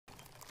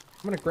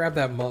I'm gonna grab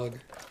that mug.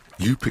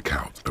 You pick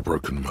out a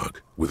broken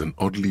mug with an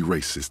oddly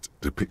racist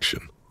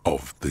depiction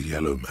of the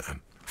yellow man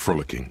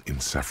frolicking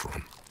in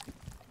saffron.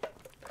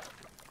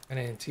 An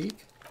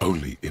antique?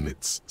 Only in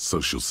its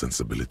social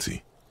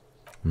sensibility.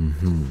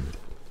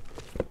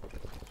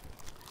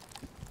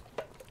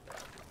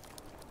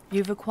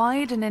 You've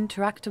acquired an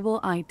interactable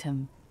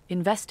item.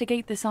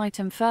 Investigate this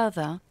item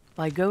further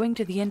by going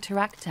to the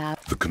Interact tab.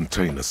 The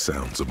container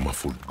sounds a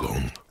muffled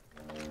gong.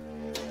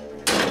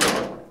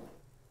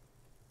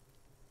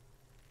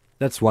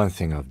 That's one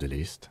thing off the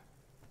list.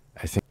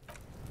 I think...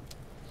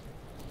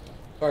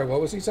 Sorry, what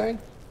was he saying?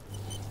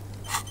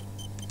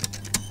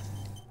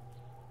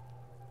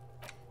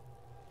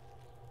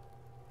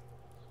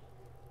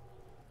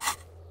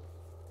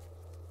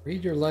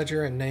 Read your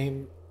ledger and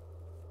name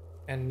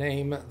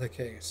the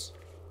case.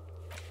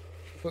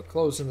 Put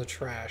clothes in the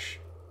trash.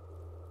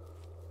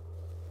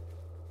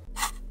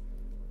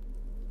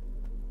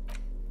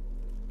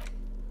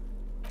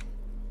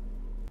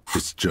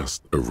 It's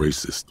just a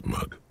racist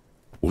mug.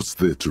 What's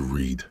there to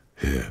read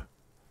here?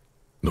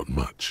 Not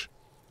much.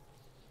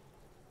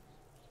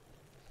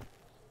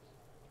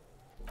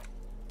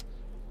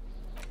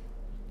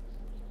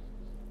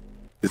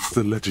 It's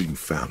the ledger you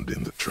found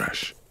in the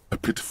trash. A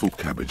pitiful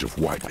cabbage of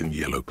white and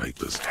yellow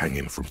papers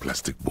hanging from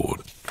plastic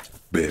board,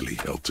 barely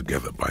held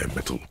together by a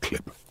metal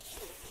clip.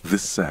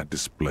 This sad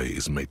display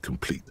is made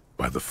complete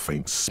by the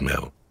faint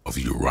smell of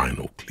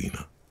urinal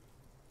cleaner.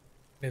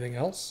 Anything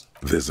else?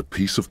 There's a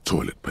piece of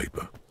toilet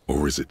paper,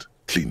 or is it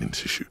cleaning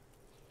tissue?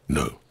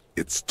 No,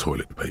 it's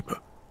toilet paper,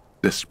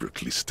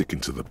 desperately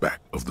sticking to the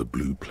back of the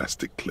blue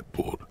plastic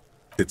clipboard.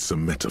 It's a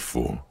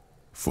metaphor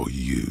for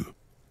you.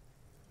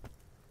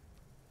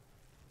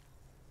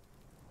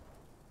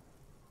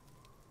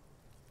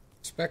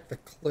 Inspect the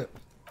clip.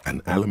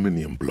 An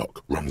aluminium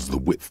block runs the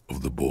width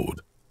of the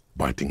board,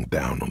 biting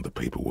down on the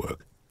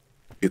paperwork.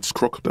 Its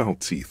crocodile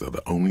teeth are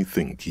the only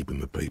thing keeping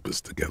the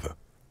papers together.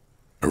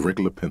 A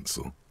regular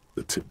pencil,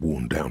 the tip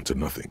worn down to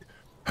nothing,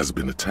 has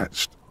been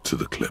attached to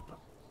the clip.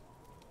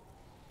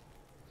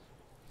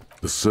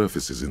 The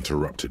surface is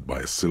interrupted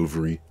by a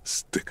silvery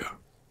sticker.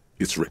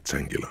 It's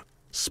rectangular,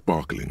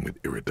 sparkling with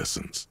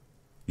iridescence.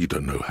 You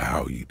don't know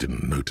how you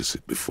didn't notice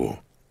it before.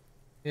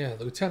 Yeah,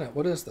 Lieutenant,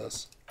 what is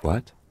this?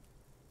 What?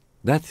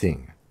 That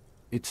thing.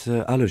 It's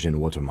a halogen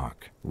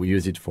watermark. We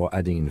use it for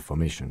adding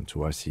information to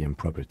RCM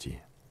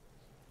property.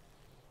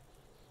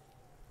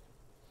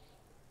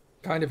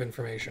 Kind of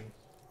information.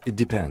 It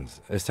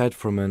depends. Aside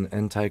from an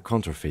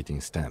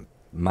anti-counterfeiting stamp,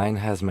 mine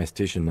has my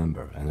station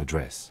number and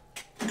address.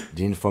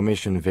 The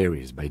information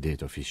varies by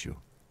date of issue.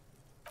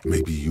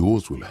 Maybe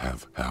yours will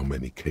have how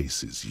many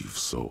cases you've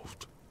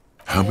solved.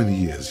 How many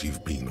years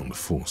you've been on the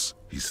force,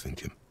 he's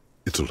thinking.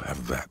 It'll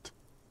have that.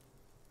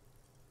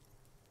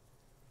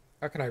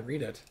 How can I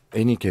read it?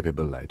 Any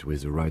capable light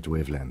with the right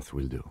wavelength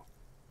will do.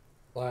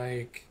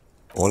 Like...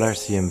 All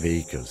RCM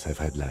vehicles have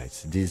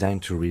headlights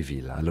designed to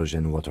reveal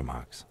halogen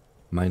watermarks.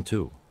 Mine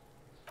too.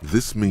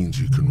 This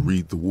means you can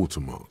read the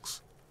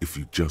watermarks if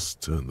you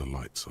just turn the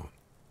lights on.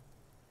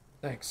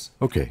 Thanks.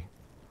 Okay.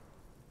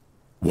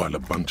 While a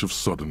bunch of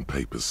sodden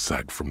papers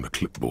sag from the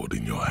clipboard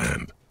in your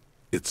hand,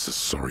 it's a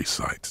sorry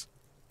sight.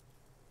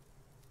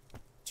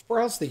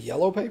 Browse the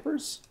yellow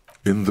papers?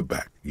 In the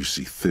back, you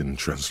see thin,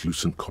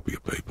 translucent copier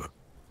paper.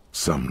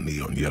 Some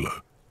neon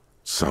yellow,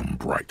 some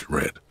bright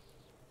red,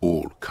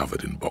 all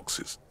covered in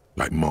boxes,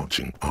 like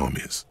marching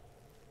armies.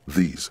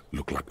 These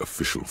look like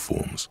official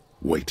forms,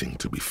 waiting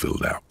to be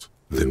filled out.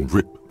 Then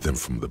rip them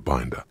from the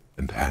binder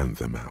and hand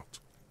them out,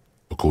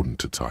 according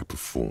to type of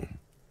form.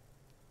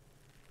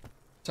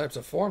 Types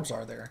of forms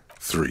are there?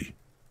 3.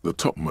 The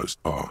topmost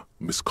are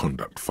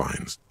misconduct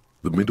fines.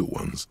 The middle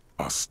ones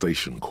are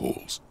station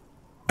calls.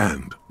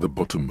 And the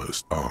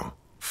bottommost are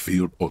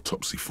field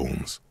autopsy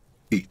forms.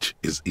 Each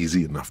is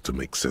easy enough to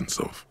make sense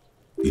of.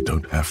 You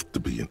don't have to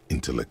be an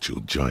intellectual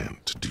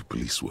giant to do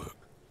police work.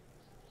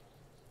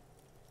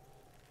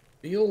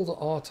 Field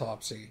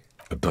autopsy.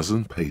 A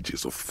dozen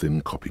pages of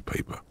thin copy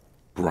paper,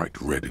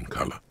 bright red in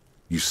color.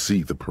 You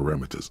see the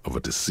parameters of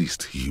a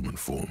deceased human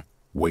form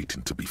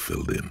waiting to be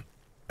filled in.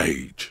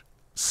 Age,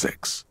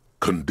 sex,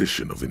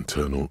 condition of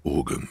internal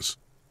organs.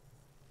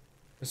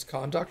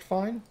 Misconduct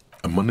fine?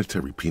 A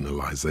monetary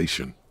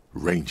penalization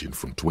ranging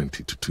from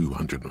 20 to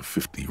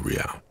 250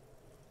 real.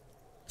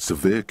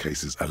 Severe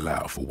cases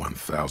allow for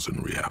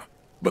 1,000 real,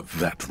 but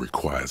that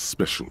requires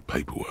special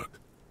paperwork.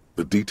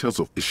 The details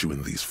of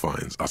issuing these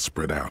fines are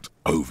spread out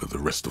over the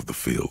rest of the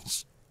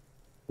fields,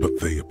 but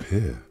they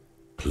appear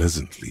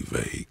pleasantly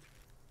vague.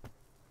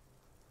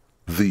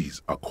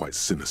 These are quite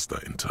sinister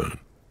in tone.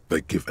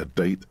 They give a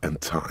date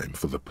and time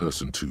for the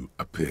person to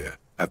appear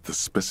at the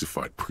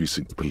specified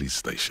precinct police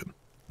station.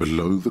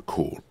 Below the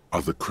call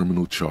are the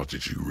criminal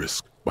charges you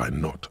risk by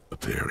not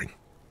appearing.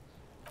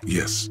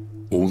 Yes,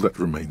 all that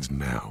remains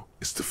now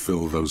is to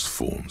fill those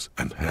forms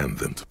and hand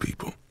them to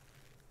people.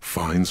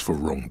 Fines for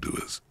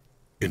wrongdoers,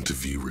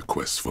 interview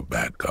requests for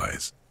bad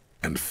guys,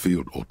 and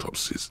field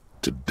autopsies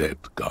to dead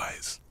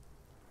guys.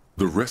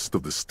 The rest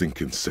of the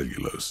stinking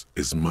cellulose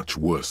is much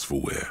worse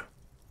for wear.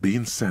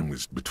 Being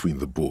sandwiched between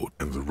the board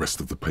and the rest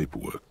of the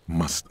paperwork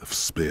must have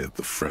spared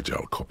the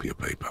fragile copier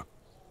paper.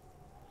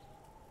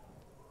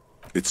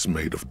 It's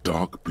made of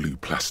dark blue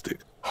plastic,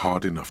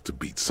 hard enough to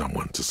beat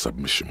someone to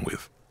submission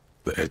with.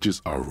 The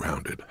edges are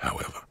rounded,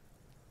 however.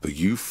 The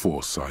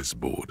U4 size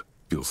board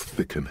feels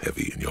thick and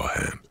heavy in your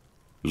hand.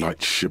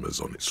 Light shimmers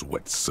on its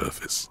wet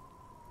surface.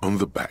 On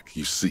the back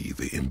you see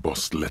the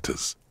embossed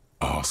letters,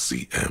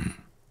 RCM.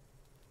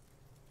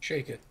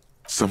 Shake it.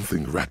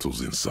 Something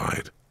rattles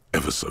inside,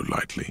 ever so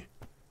lightly.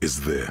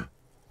 Is there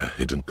a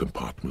hidden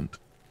compartment?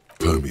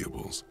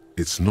 Permeables.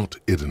 It's not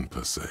hidden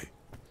per se.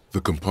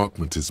 The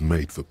compartment is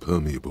made for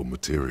permeable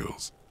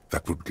materials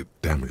that would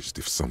get damaged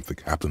if something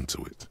happened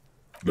to it.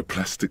 The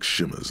plastic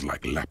shimmers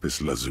like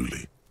lapis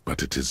lazuli,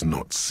 but it is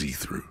not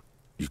see-through.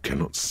 You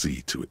cannot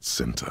see to its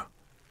center.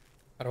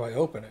 How do I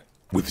open it?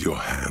 With your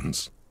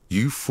hands,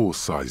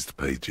 U4-sized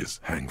pages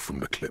hang from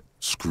the clip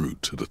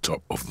screwed to the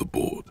top of the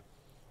board.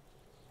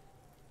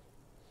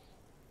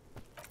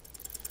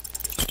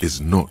 Is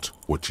not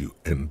what you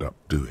end up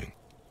doing.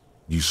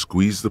 You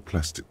squeeze the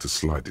plastic to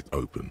slide it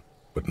open,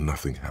 but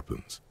nothing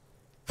happens.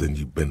 Then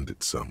you bend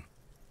it some,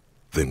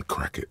 then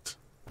crack it.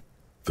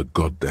 The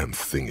goddamn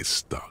thing is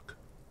stuck.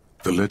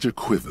 The ledger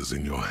quivers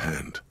in your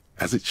hand.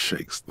 As it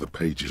shakes, the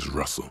pages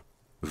rustle.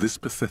 This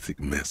pathetic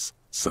mess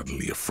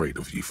suddenly afraid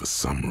of you for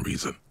some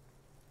reason.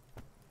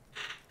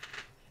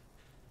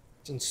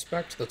 Let's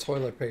inspect the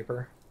toilet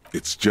paper.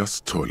 It's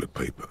just toilet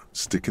paper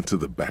sticking to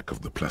the back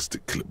of the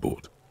plastic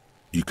clipboard.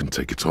 You can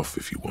take it off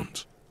if you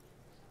want.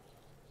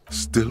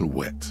 Still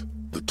wet,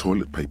 the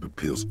toilet paper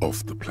peels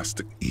off the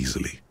plastic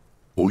easily.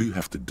 All you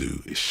have to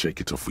do is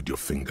shake it off with your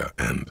finger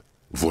and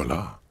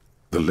voila!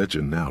 The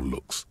ledger now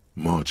looks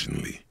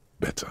marginally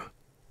better.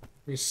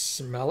 You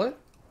smell it?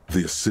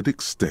 The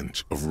acidic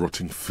stench of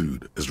rotting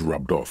food is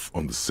rubbed off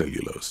on the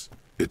cellulose.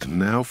 It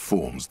now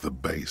forms the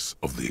base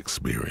of the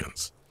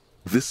experience.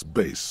 This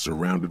base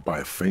surrounded by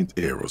a faint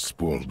air of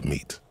spoiled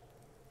meat,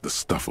 the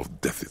stuff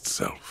of death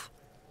itself,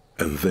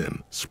 and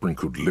then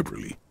sprinkled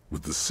liberally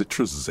with the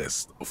citrus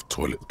zest of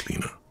toilet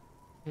cleaner.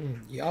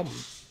 Yum.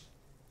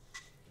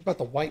 What about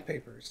the white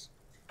papers?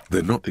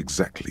 They're not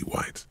exactly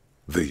white.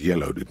 They're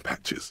yellowed in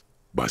patches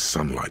by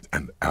sunlight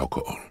and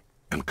alcohol,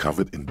 and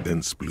covered in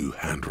dense blue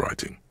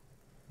handwriting.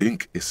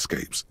 Ink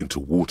escapes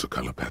into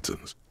watercolor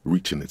patterns,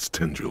 reaching its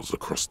tendrils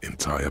across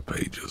entire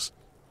pages.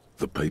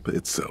 The paper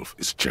itself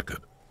is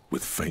checkered,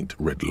 with faint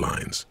red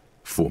lines,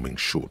 forming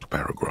short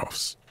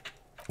paragraphs.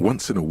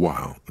 Once in a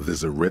while,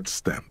 there's a red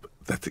stamp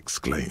that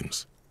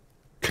exclaims,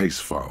 "Case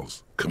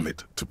files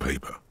commit to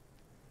paper."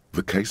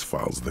 The case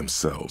files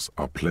themselves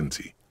are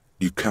plenty.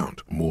 You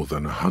count more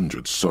than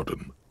 100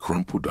 sodden,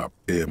 crumpled up,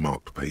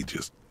 earmarked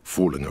pages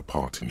falling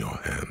apart in your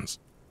hands.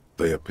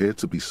 They appear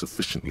to be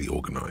sufficiently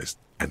organized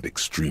and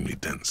extremely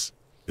dense,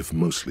 if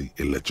mostly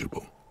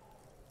illegible.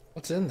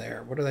 What's in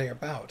there? What are they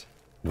about?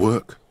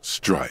 Work,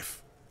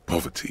 strife,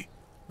 poverty,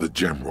 the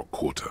Jamrock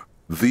Quarter.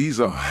 These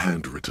are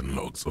handwritten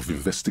logs of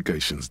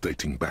investigations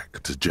dating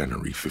back to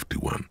January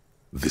 51,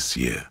 this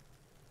year.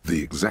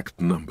 The exact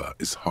number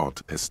is hard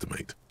to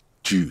estimate,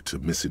 due to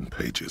missing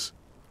pages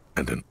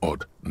and an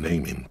odd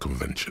naming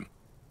convention.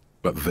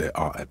 But there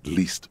are at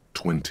least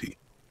 20,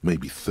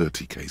 maybe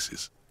 30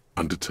 cases,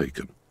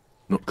 undertaken,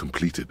 not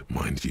completed,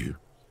 mind you.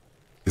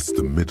 It's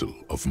the middle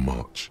of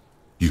March.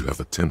 You have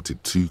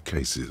attempted 2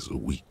 cases a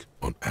week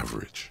on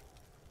average.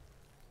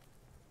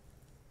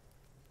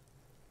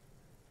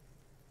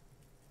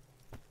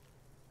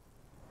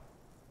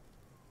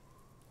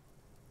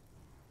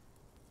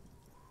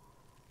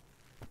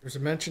 There's a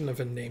mention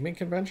of a naming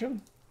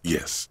convention?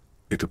 Yes,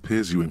 it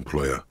appears you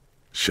employ a,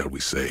 shall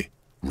we say,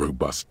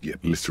 robust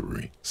yet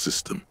literary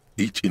system.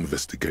 Each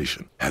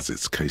investigation has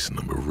its case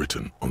number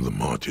written on the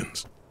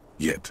margins.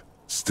 Yet,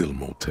 still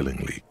more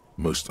tellingly,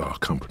 most are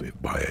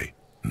accompanied by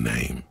a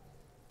name.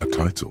 A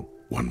title,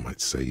 one might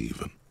say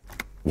even.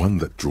 One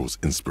that draws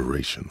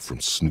inspiration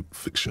from snoop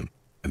fiction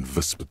and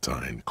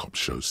vespertine cop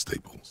show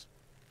staples.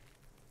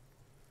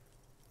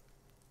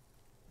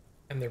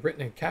 And they're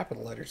written in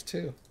capital letters,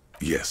 too.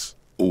 Yes,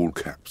 all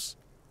caps.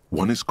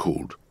 One is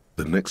called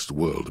The Next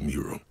World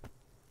Mural.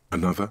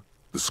 Another,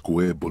 The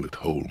Square Bullet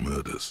Hole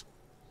Murders.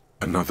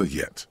 Another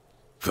yet,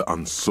 The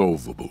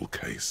Unsolvable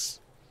Case.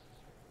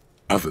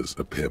 Others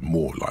appear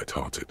more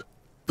light-hearted.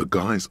 The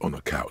guys on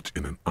a couch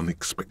in an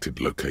unexpected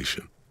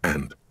location,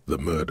 and the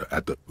murder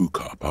at the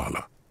hookah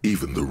parlor.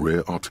 Even the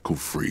rare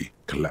article-free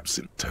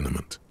collapsing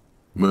tenement.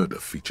 Murder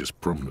features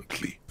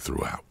prominently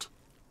throughout.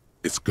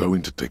 It's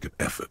going to take an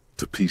effort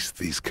to piece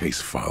these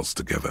case files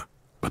together,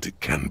 but it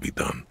can be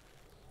done.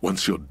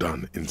 Once you're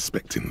done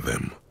inspecting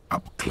them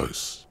up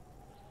close.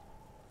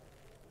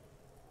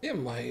 Yeah,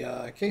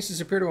 my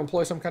cases appear to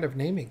employ some kind of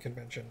naming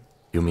convention.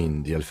 You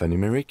mean the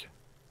alphanumeric?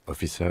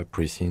 Officer,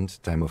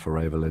 precinct, time of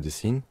arrival at the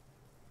scene?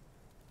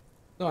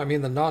 No, I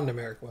mean the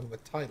non-numeric one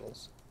with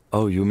titles.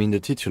 Oh, you mean the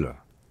titular?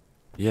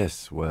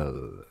 Yes,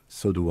 well,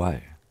 so do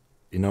I.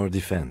 In our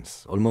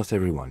defense, almost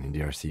everyone in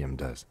the RCM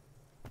does.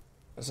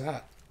 What's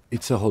that?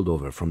 It's a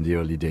holdover from the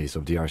early days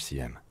of the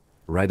RCM.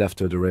 right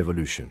after the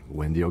revolution,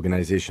 when the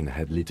organization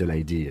had little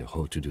idea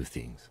how to do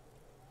things.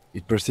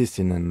 It persists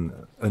in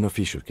an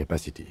unofficial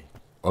capacity.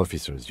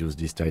 Officers use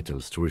these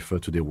titles to refer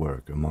to their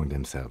work among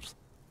themselves.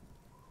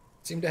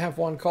 Seem to have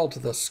one called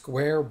the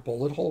Square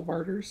Bullet Hole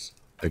Murders.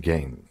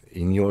 Again,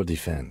 in your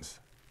defense,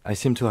 I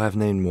seem to have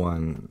named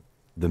one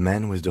the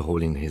man with the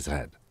hole in his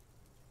head.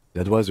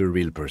 That was a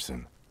real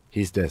person.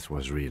 His death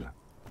was real.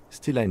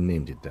 Still, I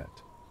named it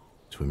that,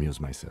 to amuse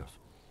myself.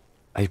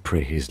 I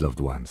pray his loved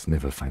ones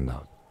never find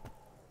out.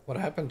 What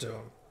happened to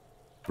him?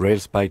 Rail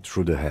spiked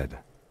through the head.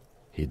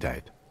 He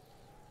died.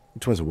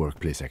 It was a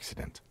workplace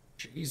accident.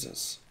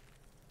 Jesus.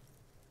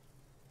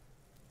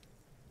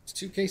 Is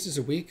 2 cases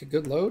a week a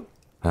good load?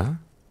 Huh?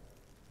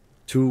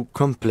 2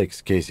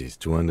 complex cases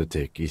to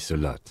undertake is a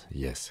lot,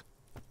 yes.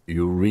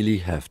 You really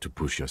have to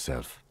push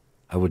yourself.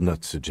 I would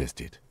not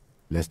suggest it,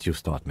 lest you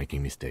start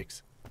making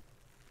mistakes.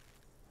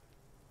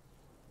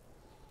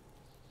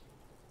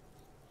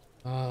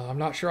 I'm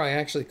not sure I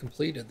actually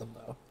completed them,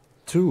 though.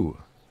 2?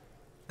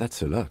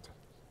 That's a lot.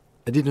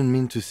 I didn't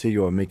mean to say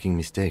you are making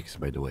mistakes,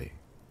 by the way.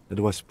 That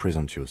was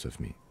presumptuous of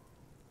me.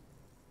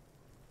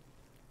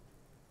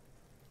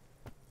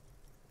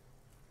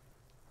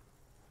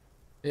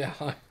 Yeah,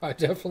 I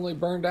definitely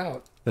burned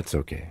out. That's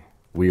okay.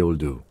 We all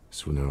do,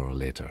 sooner or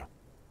later.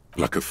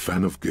 Like a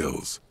fan of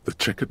gills, the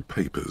checkered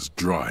papers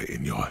dry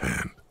in your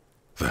hand.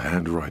 The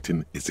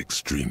handwriting is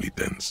extremely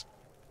dense,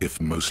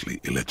 if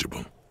mostly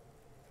illegible.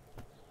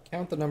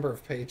 Count the number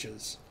of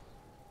pages.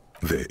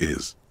 There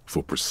is,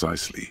 for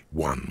precisely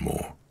 1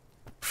 more.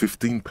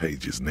 15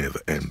 pages near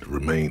the end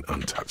remain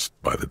untouched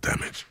by the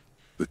damage.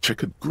 The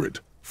checkered grid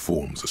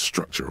forms a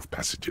structure of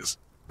passages,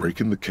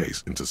 breaking the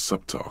case into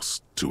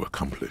subtasks to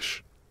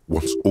accomplish.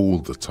 Once all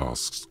the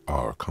tasks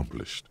are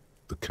accomplished,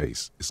 the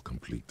case is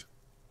complete.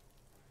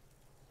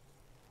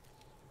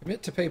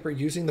 Commit to paper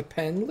using the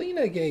pen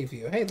Lena gave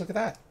you. Hey, look at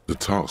that. The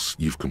tasks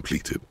you've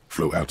completed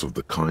flow out of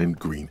the kind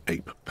green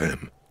ape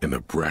pen in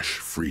a brash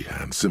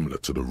freehand similar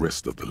to the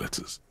rest of the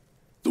letters.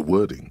 The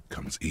wording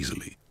comes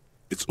easily.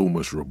 It's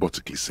almost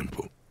robotically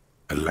simple,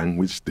 a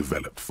language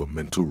developed for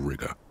mental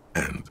rigor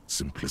and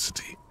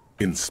simplicity.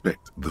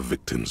 Inspect the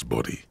victim's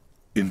body.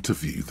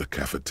 Interview the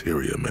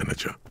cafeteria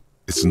manager.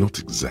 It's not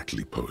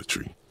exactly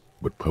poetry,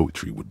 but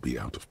poetry would be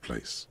out of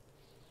place.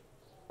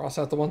 Cross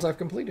out the ones I've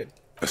completed.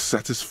 A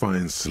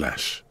satisfying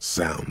slash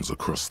sounds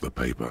across the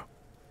paper.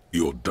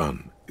 You're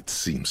done, it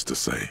seems to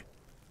say.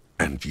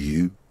 And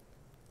you,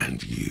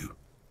 and you.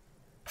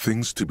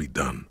 Things to be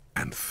done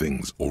and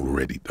things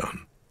already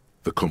done.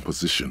 The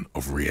composition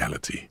of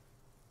reality.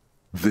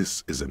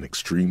 This is an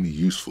extremely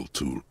useful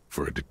tool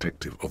for a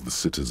detective of the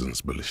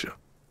citizens' militia.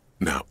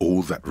 Now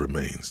all that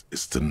remains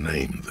is to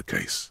name the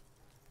case.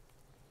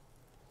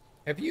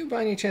 Have you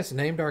by any chance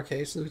named our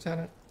case,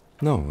 Lieutenant?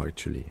 No,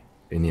 actually.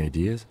 Any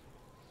ideas?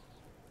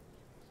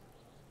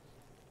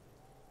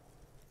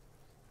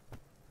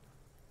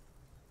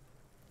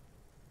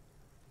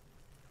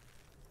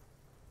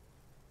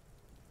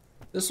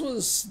 This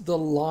was the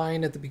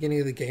line at the beginning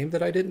of the game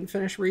that I didn't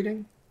finish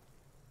reading.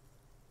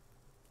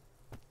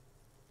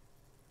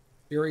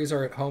 Furies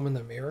are at home in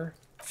the mirror.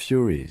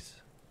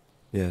 Furies?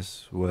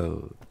 Yes,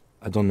 well,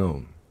 I don't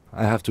know.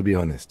 I have to be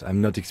honest,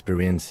 I'm not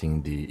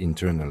experiencing the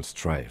internal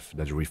strife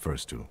that it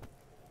refers to.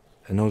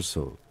 And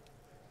also,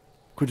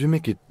 could you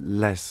make it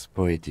less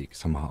poetic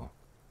somehow?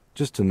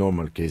 Just a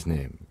normal case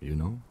name, you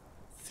know?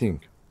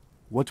 Think,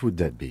 what would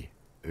that be?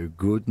 A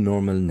good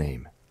normal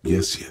name.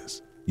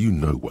 Yes. You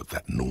know what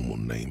that normal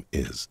name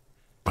is,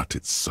 but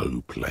it's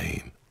so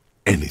plain.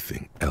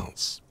 Anything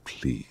else,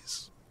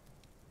 please.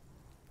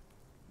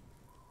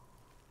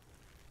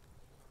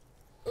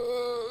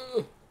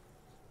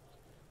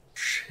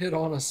 Shit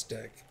on a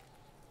stick.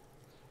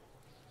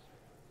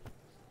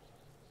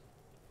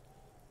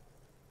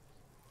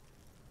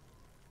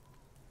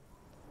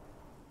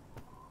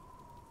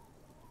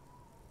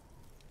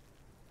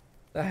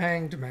 The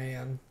Hanged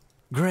Man.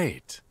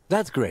 Great.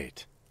 That's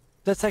great.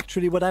 That's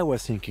actually what I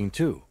was thinking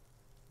too.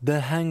 The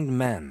Hanged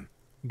Man.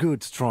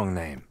 Good, strong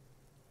name.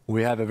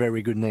 We have a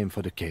very good name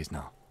for the case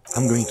now.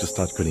 I'm going to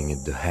start calling it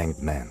the Hanged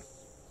Man.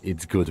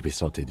 It's good we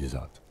sorted this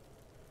out.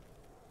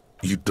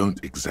 You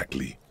don't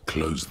exactly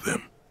close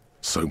them,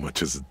 so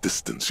much as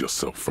distance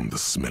yourself from the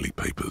smelly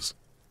papers.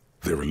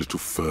 They're a little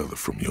further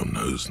from your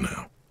nose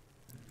now.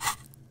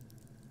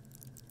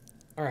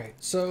 Alright,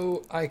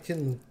 so I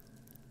can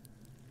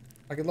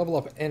level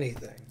up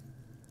anything.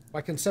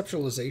 My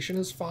conceptualization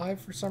is 5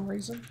 for some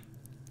reason.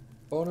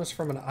 Bonus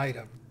from an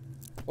item.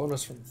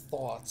 Bonus from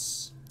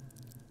thoughts.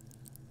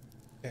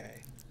 Okay.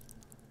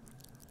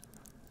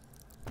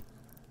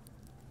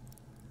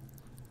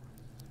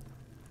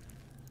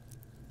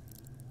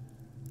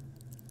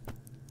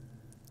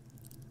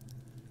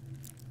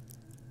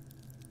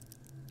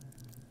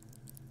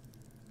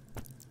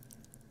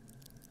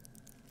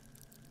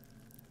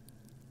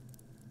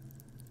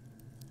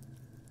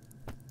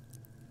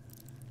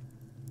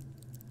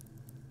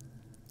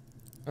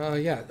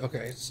 Yeah,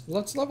 okay.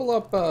 Let's level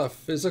up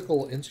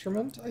physical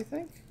instrument, I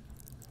think.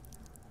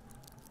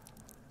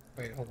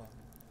 Wait, hold on.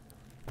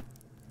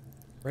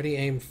 Ready,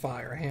 aim,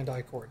 fire.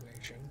 Hand-eye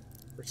coordination.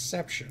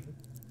 Perception.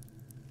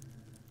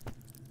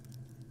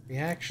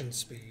 Reaction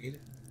speed.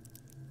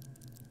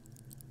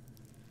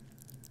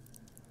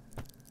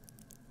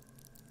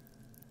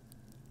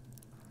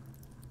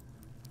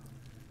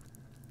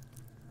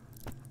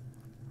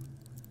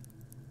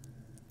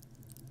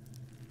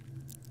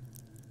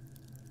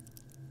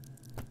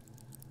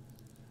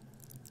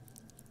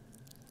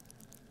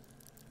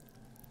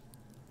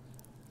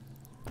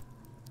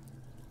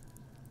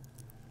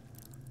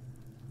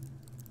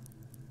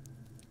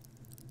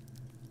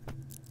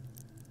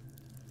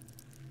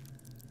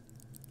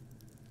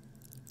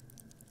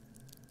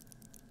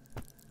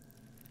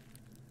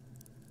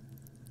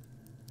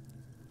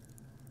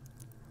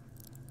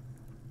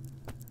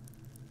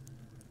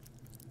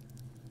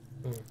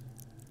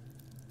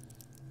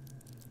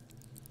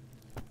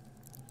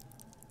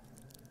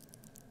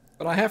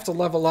 But I have to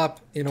level up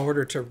in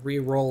order to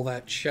re-roll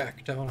that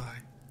check, don't I?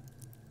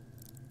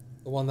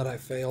 The one that I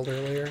failed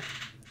earlier.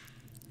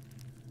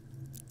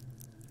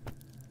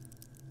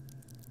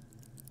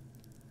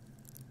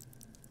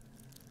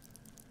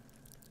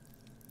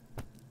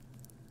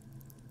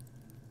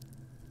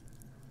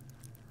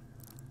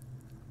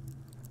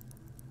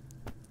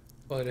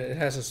 But it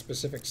has a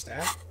specific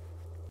stat.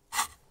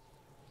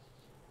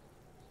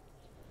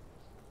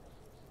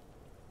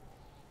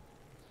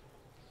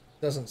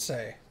 Doesn't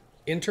say.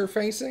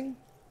 Interfacing?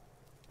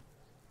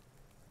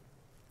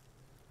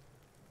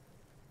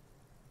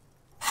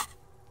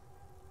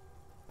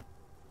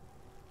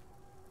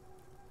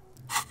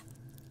 I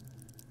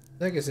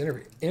think it's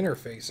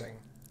interfacing.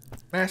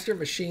 Master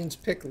machines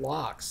pick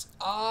locks.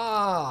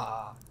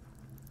 Ah!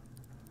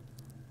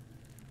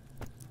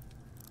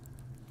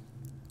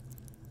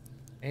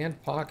 And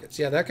pockets.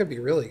 Yeah, that could be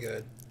really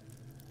good.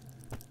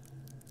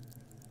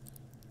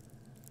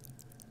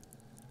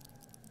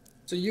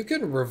 So you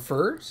can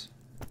revert?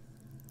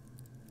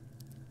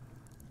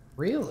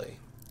 Really?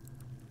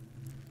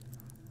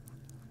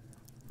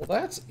 Well,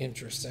 that's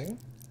interesting.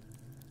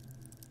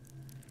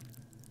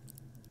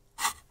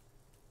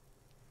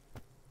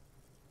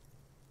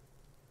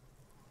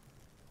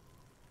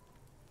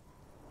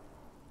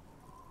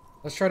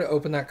 Let's try to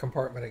open that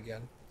compartment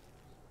again.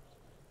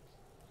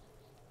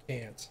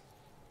 Can't.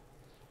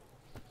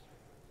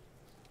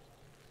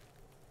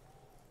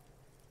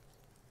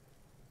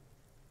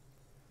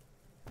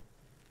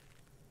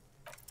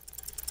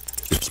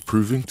 It's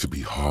proving to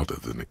be harder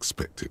than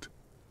expected.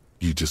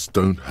 You just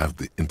don't have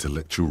the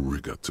intellectual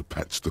rigor to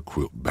patch the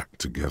quilt back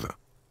together.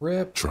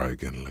 Rip. Try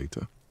again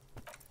later.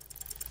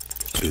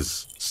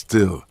 Is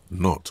still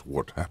not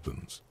what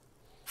happens.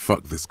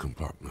 Fuck this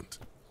compartment.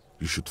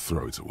 You should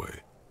throw it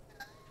away.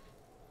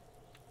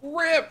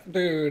 Rip,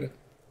 dude.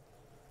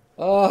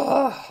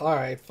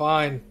 Alright,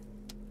 fine.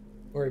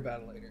 Worry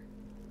about it later.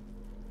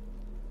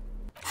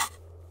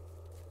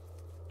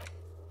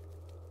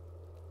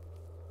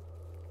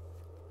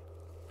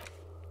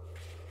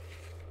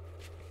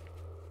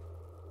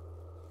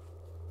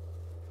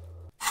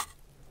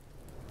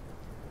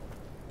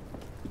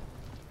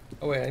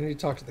 Oh wait, I need to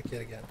talk to the kid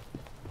again.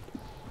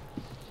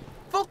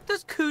 Fuck,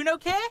 does Kuno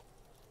care?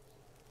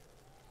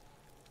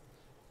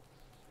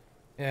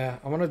 Yeah,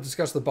 I want to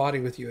discuss the body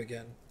with you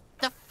again.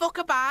 The fuck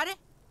about it?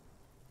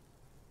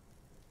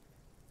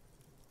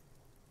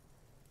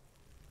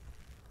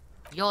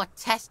 You're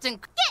testing.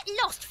 Get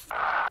lost!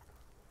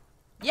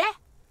 Yeah?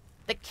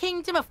 The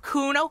kingdom of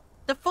Kuno?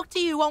 The fuck do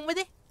you want with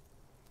it?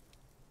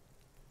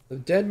 The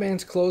dead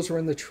man's clothes were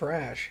in the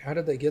trash. How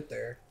did they get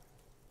there?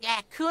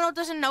 Yeah, Kuno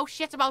doesn't know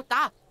shit about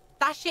that.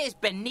 That shit is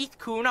beneath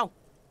Kuno.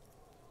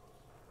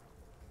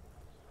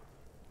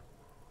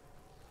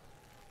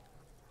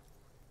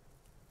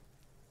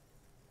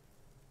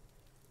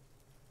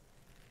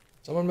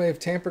 Someone may have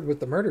tampered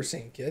with the murder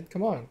scene, kid.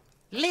 Come on.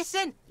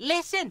 Listen,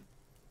 listen.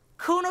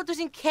 Kuno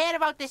doesn't care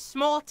about this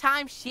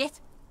small-time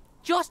shit.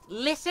 Just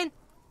listen.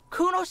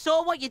 Kuno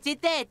saw what you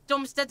did there,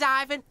 dumpster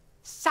diving.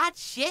 Sad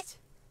shit.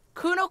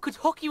 Kuno could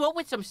hook you up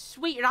with some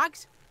sweet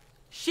rags.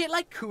 Shit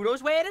like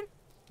Kuno's wearing.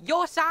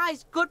 Your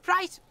size, good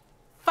price.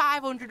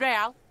 500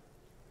 real.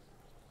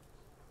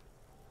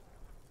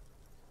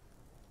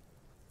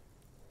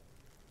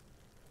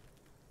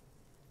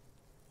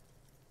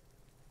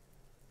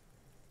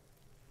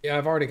 Yeah,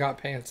 I've already got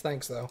pants.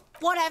 Thanks, though.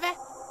 Whatever.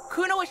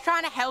 Kuno was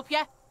trying to help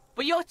you,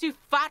 but you're too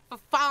fat for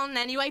fouling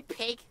anyway,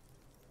 pig.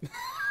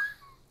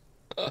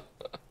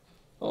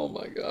 Oh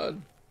my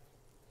god.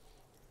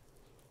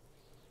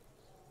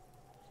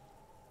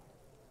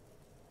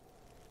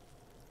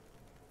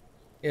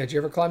 Yeah, did you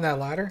ever climb that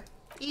ladder?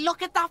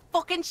 Look at that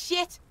fucking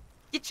shit.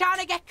 You're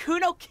trying to get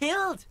Kuno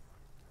killed.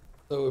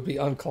 So it would be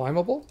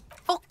unclimbable?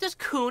 Fuck does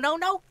Kuno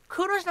know?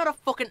 Kuno's not a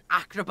fucking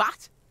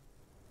acrobat.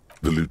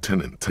 The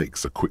lieutenant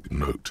takes a quick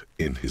note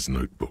in his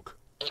notebook.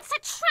 It's a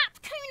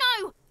trap,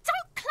 Kuno!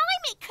 Don't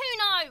climb it,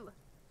 Kuno!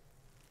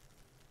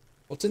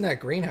 What's in that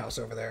greenhouse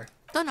over there?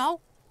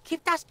 Dunno.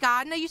 Kiptas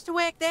gardener used to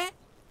work there.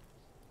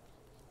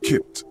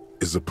 Kipt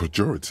is a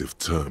pejorative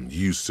term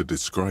used to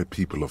describe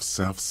people of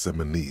South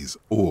Seminese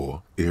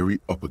or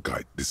Erie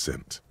Uppergite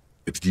descent.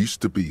 It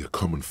used to be a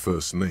common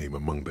first name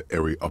among the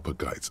Eri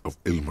Uppergites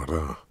of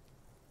Ilmara.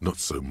 Not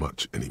so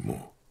much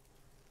anymore.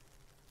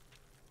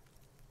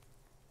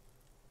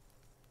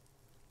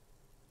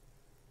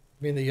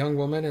 You mean the young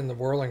woman in the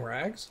whirling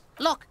rags?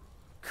 Look,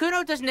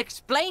 Kuno doesn't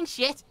explain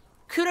shit.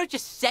 Kuno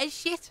just says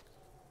shit.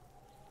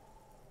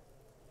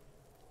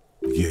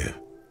 Yeah,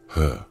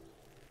 her.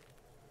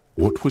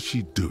 What was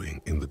she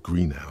doing in the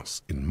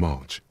greenhouse in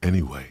March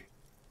anyway?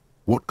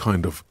 What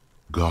kind of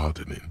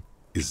gardening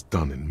is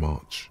done in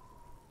March?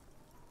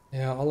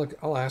 Yeah,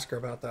 I'll ask her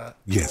about that.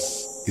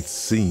 Yes, it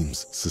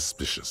seems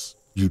suspicious.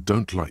 You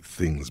don't like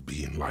things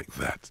being like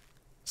that.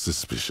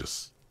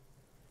 Suspicious.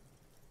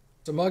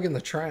 It's a mug in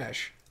the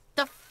trash.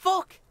 The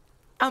fuck?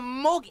 A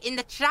mug in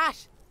the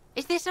trash?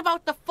 Is this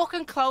about the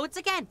fucking clothes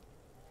again?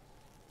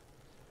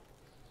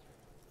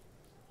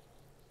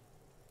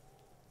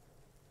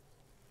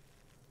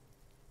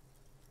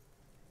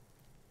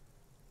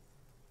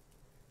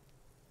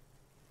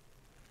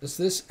 Does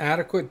this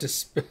adequate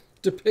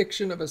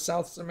depiction of a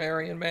South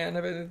Sumerian man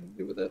have anything to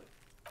do with it?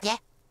 Yeah,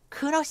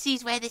 Kuno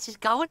sees where this is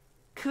going.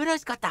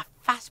 Kuno's got that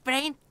fast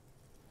brain.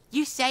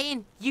 You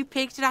saying you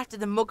picked it after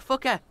the mug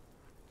fucker,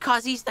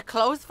 'cause he's the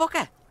clothes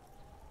fucker?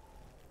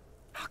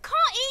 I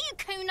can't hear you,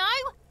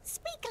 Kuno.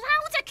 Speak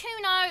louder,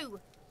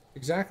 Kuno.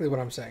 Exactly what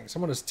I'm saying.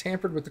 Someone has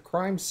tampered with the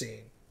crime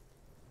scene.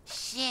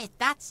 Shit,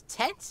 that's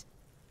tense.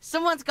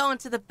 Someone's going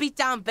to the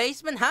beat-down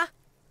basement, huh?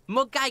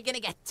 Mug guy gonna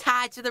get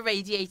tied to the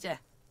radiator.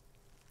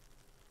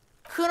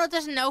 Kuno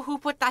doesn't know who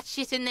put that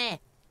shit in there.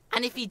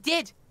 And if he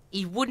did,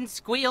 he wouldn't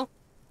squeal.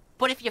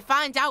 But if you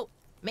find out,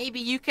 maybe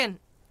you can...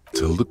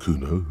 Tell the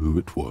Kuno who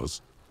it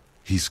was.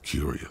 He's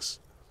curious.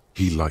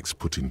 He likes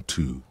putting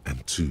two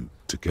and two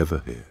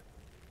together here.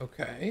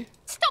 Okay.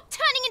 Stop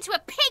turning into a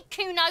pig,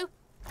 Kuno.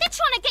 They're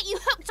trying to get you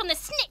hooked on the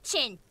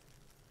snitching.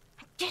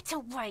 Get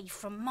away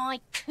from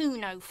my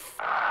Kuno.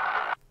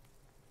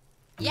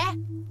 Yeah,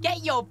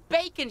 get your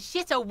bacon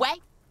shit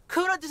away.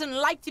 Kuno doesn't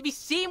like to be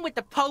seen with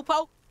the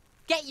popo.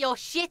 Get your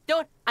shit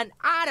done and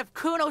out of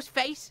Kuno's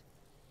face.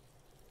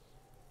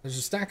 There's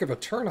a stack of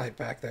Eternite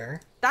back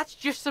there. That's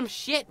just some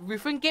shit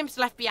roofing gimps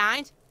left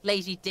behind,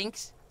 lazy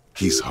dinks.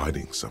 He's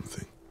hiding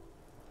something.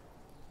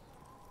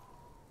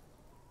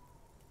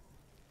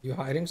 You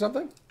hiding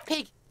something?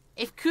 Pig,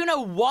 if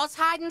Kuno was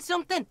hiding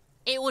something,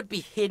 it would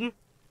be hidden.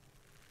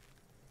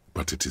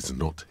 But it is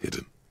not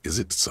hidden, is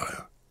it,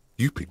 sire?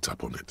 You picked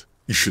up on it.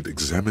 You should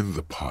examine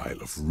the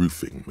pile of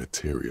roofing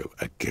material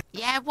again.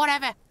 Yeah,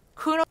 whatever.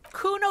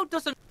 Kuno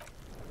doesn't...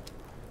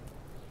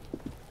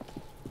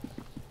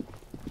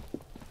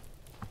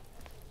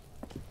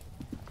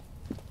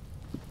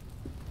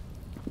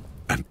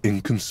 An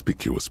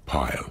inconspicuous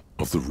pile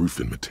of the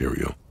roofing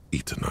material,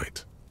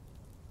 Eternite.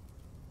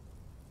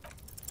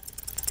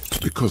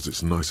 Because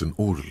it's nice and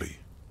orderly,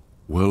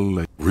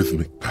 well-laid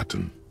rhythmic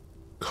pattern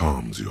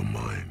calms your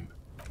mind.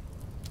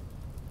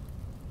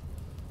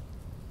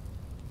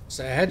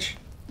 Sag?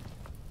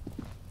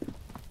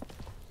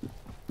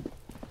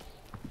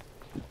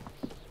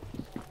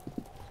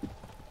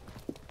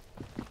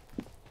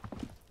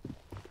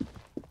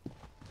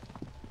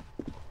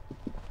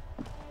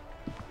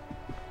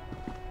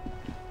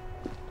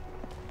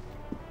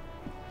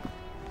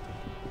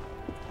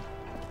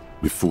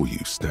 Before you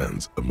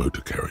stands a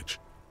motor carriage.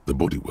 The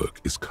bodywork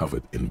is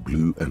covered in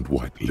blue and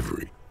white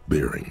livery,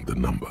 bearing the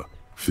number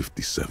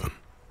 57.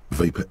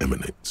 Vapor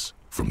emanates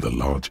from the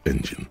large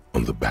engine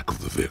on the back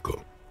of the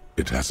vehicle.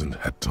 It hasn't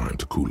had time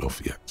to cool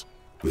off yet.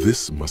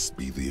 This must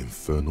be the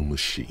infernal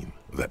machine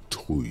that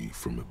tore you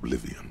from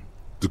oblivion.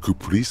 The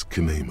Caprice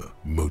Kinema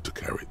motor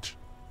carriage.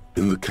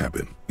 In the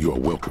cabin, you are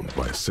welcomed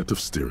by a set of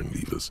steering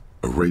levers,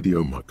 a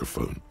radio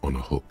microphone on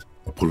a hook,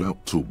 a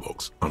pull-out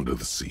toolbox under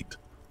the seat,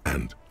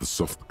 and the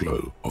soft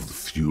glow of the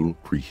fuel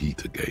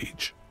preheater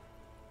gauge.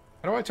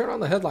 How do I turn on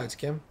the headlights,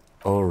 Kim?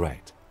 All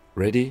right.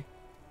 Ready?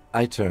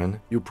 I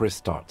turn, you press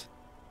start.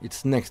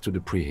 It's next to the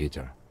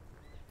preheater.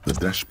 The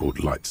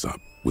dashboard lights up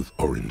with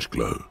orange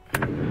glow.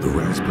 The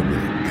rounds per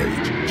minute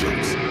gauge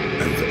jumps,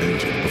 and the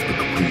engine of the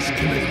Caprice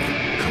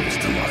Kinema comes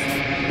to life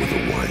with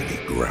a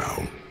whiny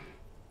growl.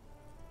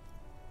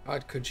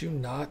 God, could you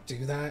not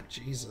do that?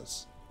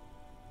 Jesus.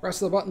 Press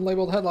the button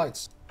labeled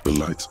headlights. The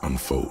lights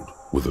unfold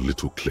with a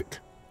little click,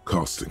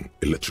 casting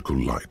electrical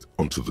light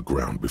onto the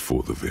ground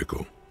before the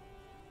vehicle.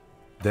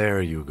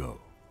 There you go.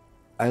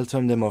 I'll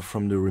turn them off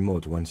from the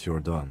remote once you're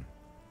done.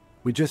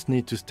 We just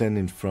need to stand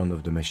in front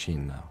of the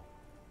machine now.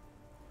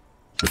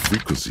 The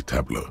frequency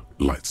tableau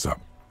lights up,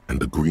 and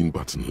the green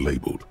button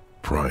labeled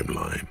Prime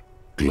Line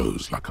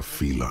glows like a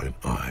feline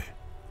eye.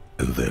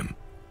 And then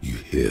you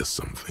hear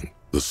something,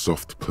 the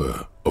soft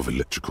purr of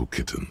electrical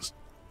kittens,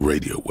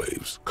 radio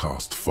waves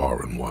cast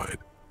far and wide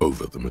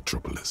over the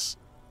metropolis.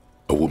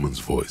 A woman's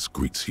voice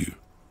greets you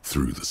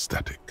through the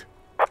static.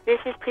 This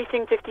is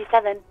Precinct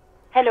 57.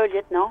 Hello,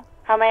 Lieutenant.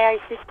 How may I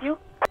assist you?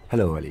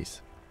 Hello,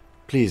 Alice.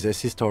 Please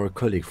assist our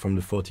colleague from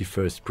the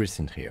 41st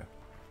Precinct here.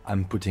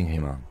 I'm putting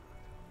him on.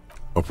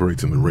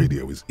 Operating the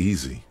radio is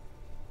easy.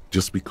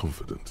 Just be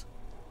confident.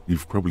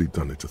 You've probably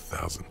done it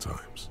 1,000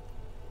 times.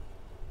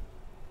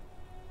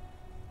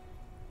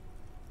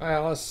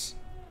 Alice,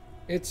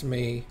 it's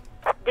me.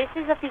 This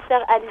is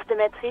Officer Alice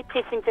Demetri,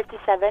 Precinct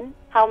 57.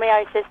 How may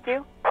I assist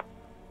you?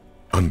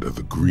 Under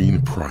the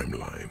green prime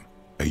line,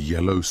 a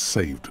yellow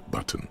saved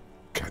button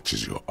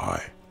catches your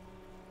eye.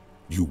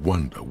 You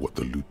wonder what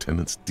the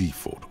lieutenant's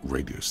default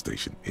radio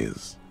station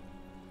is.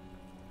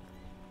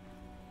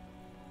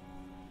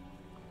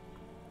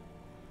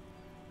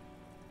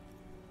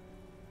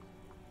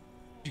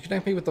 You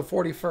connect me with the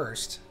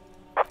 41st.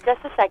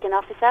 Just a second,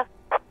 officer.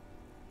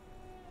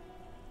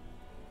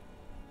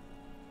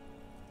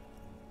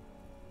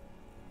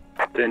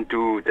 Ten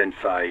 2,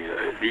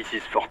 10-5. This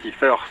is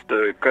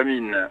 41st. Come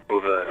in.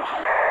 Over.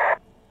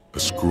 A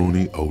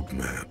scrawny old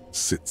man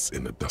sits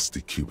in a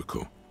dusty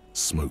cubicle,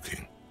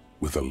 smoking,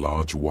 with a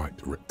large white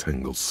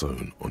rectangle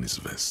sewn on his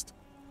vest.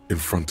 In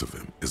front of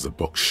him is a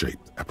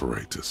box-shaped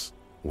apparatus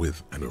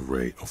with an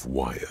array of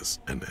wires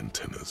and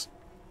antennas.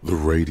 The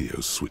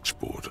radio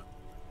switchboard.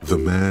 The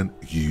man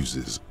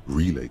uses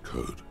relay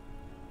code.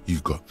 You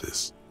got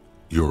this.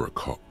 You're a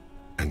cop,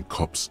 and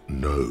cops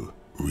know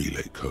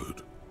relay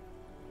code.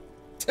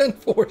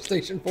 10-4,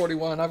 Station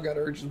 41. I've got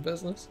urgent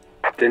business.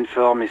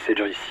 10-4, message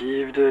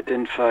received.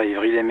 10-5,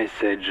 relay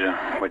message.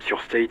 What's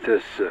your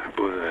status?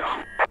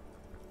 Over.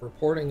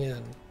 Reporting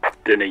in.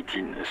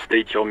 10-18,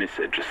 state your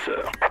message,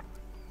 sir.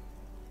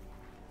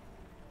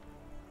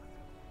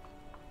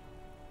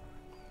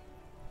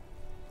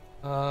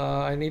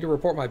 I need to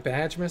report my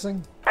badge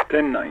missing?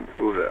 10-9,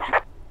 over.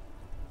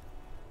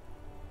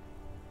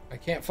 I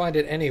can't find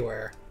it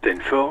anywhere.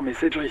 10-4,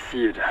 message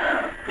received.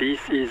 This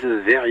is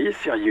a very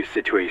serious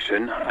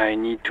situation. I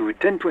need to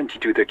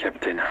 10-22 the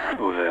captain.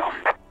 Over.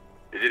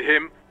 Is it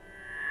him?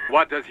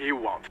 What does he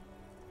want?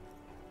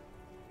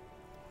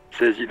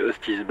 Says he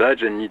lost his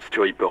badge and needs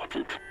to report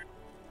it.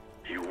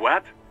 He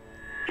what?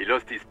 He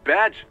lost his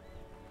badge?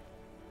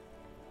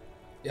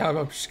 Yeah,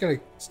 I'm just gonna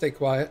stay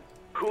quiet.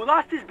 Who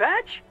lost his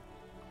badge?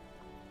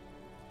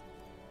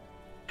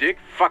 Dick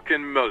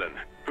fucking Mullen.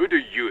 Who do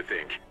you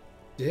think?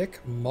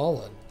 Dick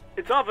Mullen.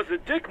 It's Officer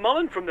Dick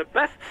Mullen from the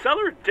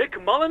bestseller Dick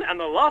Mullen and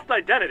the Lost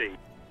Identity.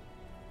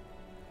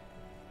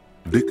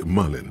 Dick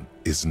Mullen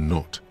is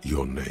not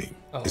your name.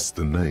 Oh. It's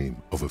the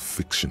name of a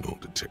fictional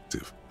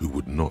detective who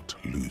would not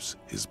lose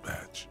his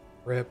badge.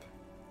 Rip.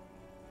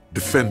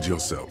 Defend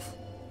yourself.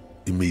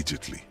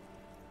 Immediately.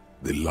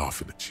 They're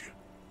laughing at you.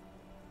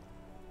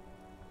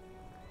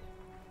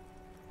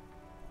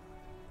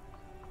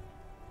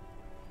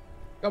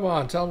 Come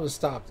on, tell him to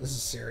stop. This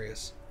is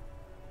serious.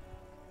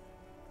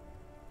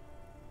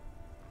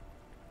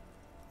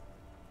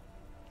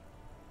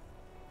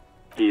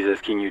 He's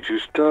asking you to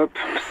stop.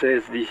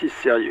 Says this is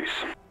serious.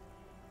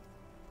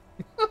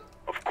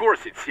 Of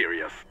course it's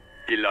serious.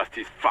 He lost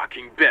his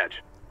fucking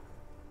badge.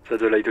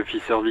 Satellite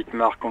Officer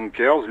Dietmar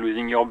concurs.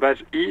 Losing your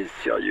badge is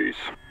serious.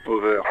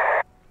 Over.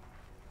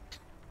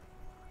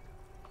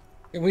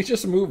 Can we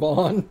just move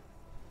on?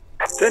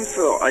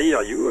 10-4, I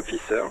hear you,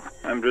 officer.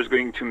 I'm just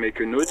going to make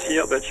a note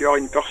here that you are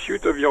in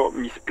pursuit of your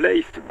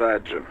misplaced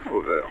badge.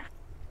 Over.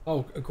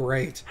 Oh,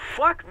 great.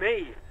 Fuck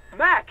me.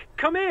 Mac,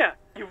 come here.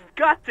 You've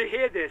got to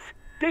hear this.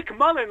 Dick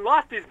Mullen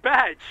lost his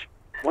badge.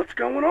 What's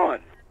going on?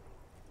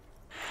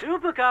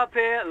 Super Cop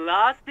here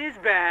lost his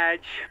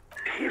badge.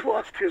 He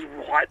lost his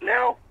what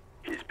now?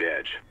 His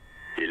badge.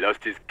 He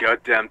lost his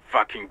goddamn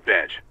fucking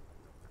badge.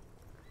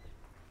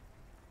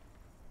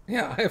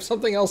 Yeah, I have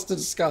something else to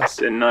discuss.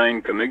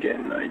 10-9, come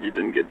again. I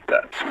didn't get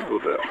that.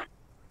 Over.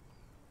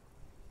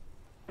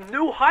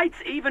 New heights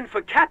even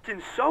for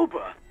Captain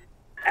Sober.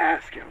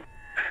 Ask him.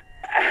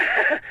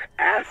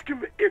 Ask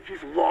him if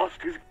he's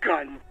lost his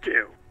gun,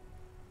 too.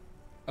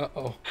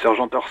 Uh-oh.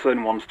 Sergeant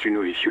Orson wants to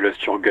know if you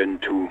lost your gun,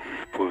 too.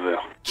 Over.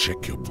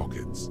 Check your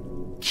pockets.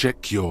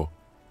 Check your...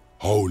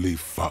 Holy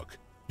fuck.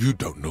 You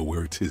don't know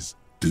where it is,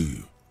 do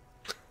you?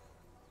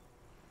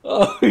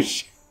 Oh,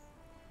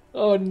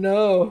 oh,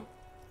 no.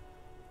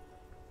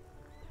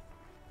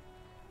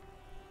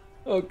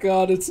 Oh,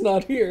 God, it's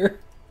not here.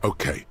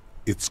 Okay,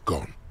 it's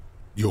gone.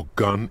 Your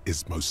gun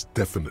is most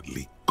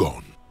definitely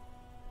gone.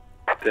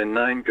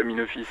 10-9, come in,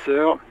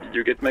 officer. Did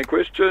you get my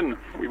question?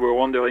 We were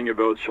wondering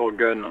about your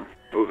gun.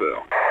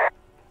 Over.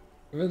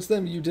 Convince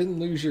them you didn't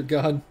lose your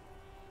gun.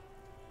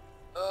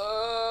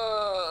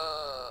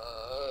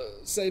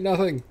 Say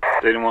nothing.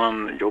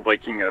 10-1, you're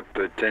breaking up.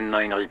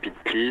 10-9, repeat,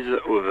 please.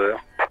 Over.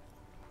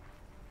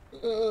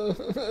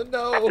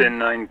 No.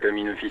 10-9, come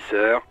in,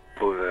 officer.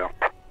 Over.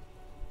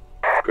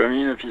 Come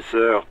in,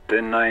 officer.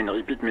 10-9,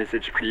 repeat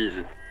message, please.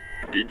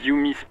 Did you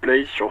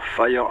misplace your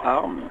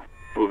firearm?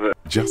 Over.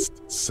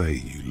 Just say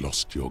you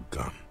lost your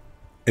gun.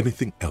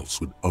 Anything else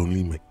would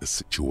only make the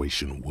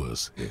situation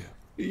worse here.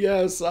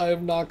 Yes, I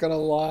am not gonna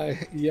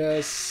lie.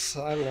 Yes,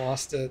 I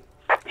lost it.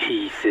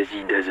 He says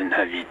he doesn't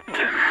have it.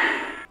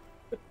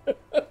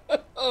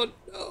 Oh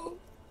no.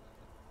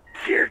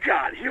 Dear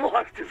God, he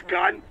lost his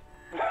gun.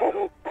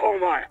 Oh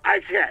my, I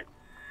can't.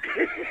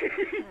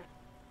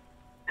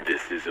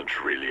 This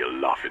isn't really a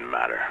laughing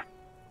matter.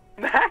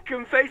 Mac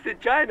can face a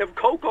giant of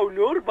Coco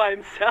Nur by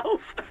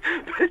himself,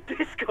 but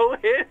Disco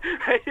here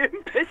made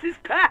him piss his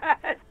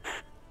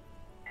pants.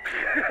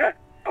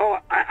 Oh,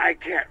 I I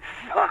can't.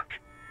 Fuck.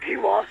 He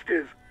lost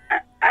his...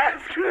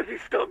 Ask him if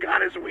he's still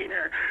got his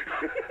wiener.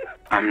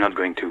 I'm not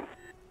going to.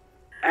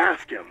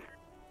 Ask him.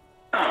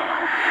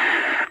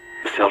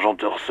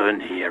 Sergeant Orson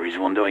here is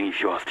wondering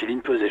if you are still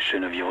in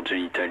possession of your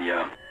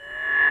genitalia.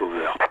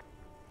 Over.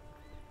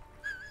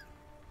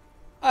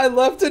 I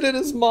left it in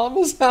his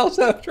mama's house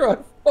after I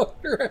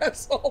fucked her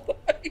ass all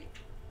night.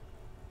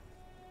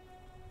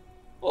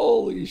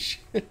 Holy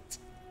shit.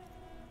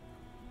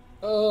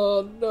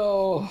 Oh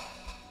no.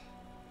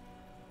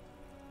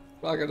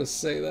 I'm not gonna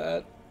say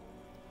that.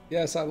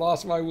 Yes, I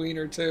lost my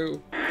wiener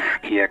too.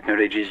 He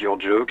acknowledges your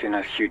joke and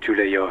asks you to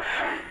lay off.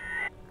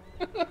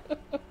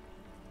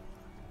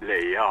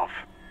 Lay off?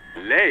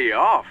 Lay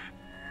off?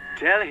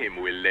 Tell him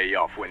we'll lay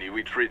off when he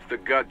retrieves the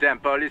goddamn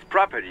police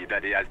property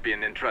that he has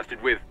been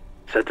entrusted with.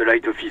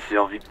 Satellite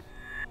officer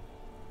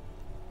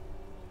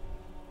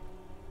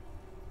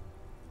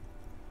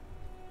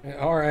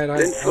Alright,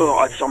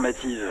 10-4,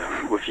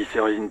 affirmative.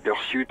 Officer is in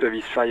pursuit of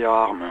his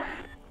firearm.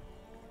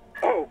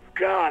 Oh,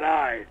 God,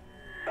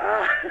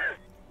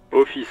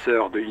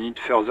 Officer, do you need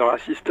further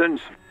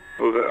assistance?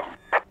 Over.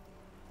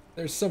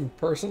 There's some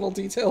personal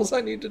details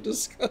I need to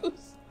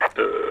discuss.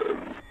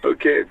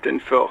 Okay,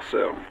 10-4,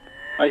 sir.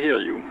 I hear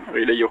you.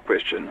 Relay your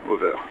question.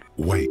 Over.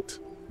 Wait.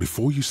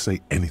 Before you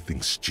say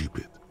anything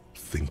stupid,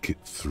 think it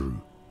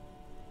through.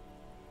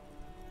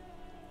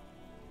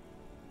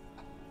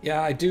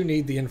 Yeah, I do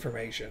need the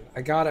information.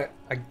 I gotta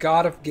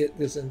get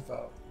this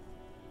info.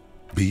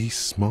 Be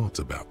smart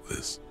about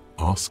this.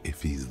 Ask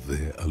if he's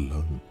there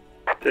alone.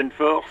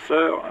 10-4,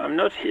 sir. I'm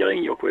not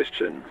hearing your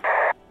question.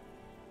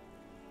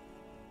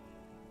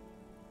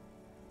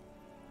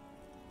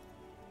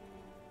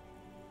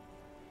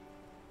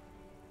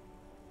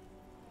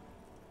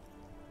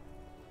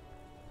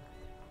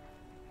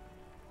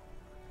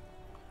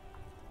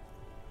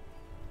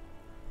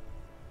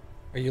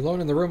 Are you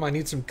alone in the room? I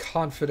need some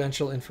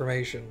confidential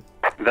information.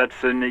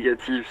 That's a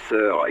negative,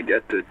 sir. I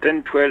got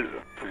 10-12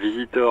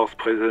 visitors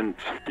present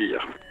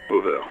here.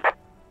 Over.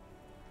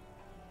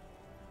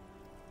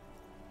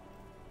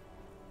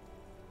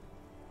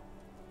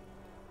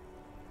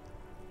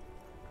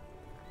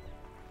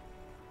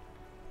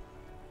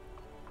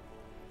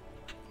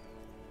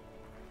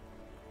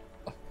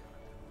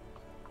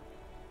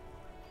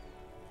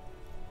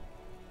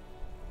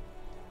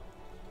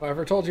 Have I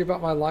ever told you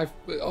about my life?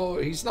 Oh,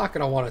 he's not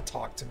going to want to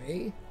talk to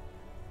me.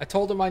 I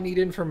told him I need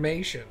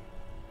information.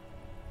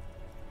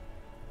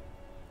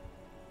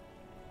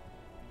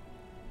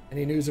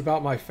 Any news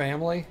about my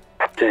family?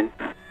 10.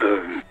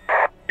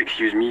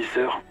 Excuse me,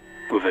 sir.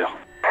 Over.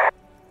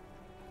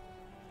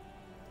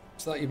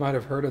 Just thought you might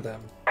have heard of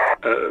them.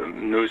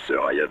 No, sir,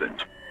 I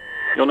haven't.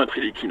 You're not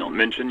really keen on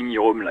mentioning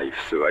your home life,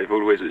 so I've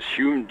always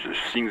assumed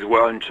things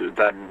weren't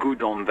that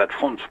good on that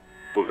front.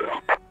 Over.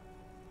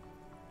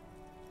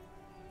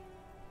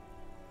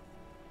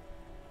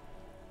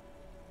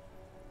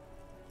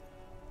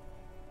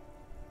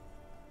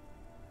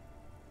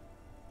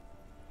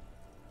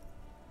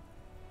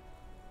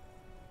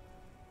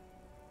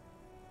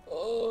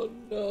 Oh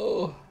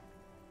no.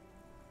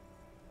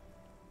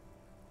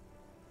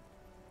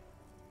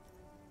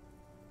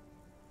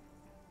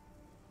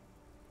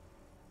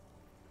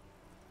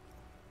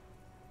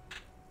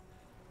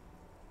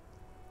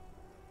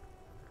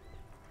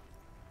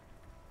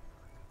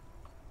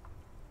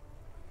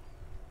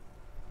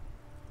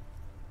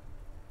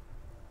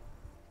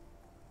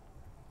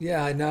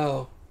 Yeah, I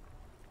know.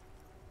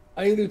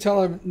 I either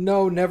tell him,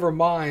 no, never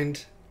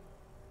mind,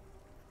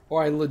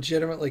 or I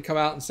legitimately come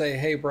out and say,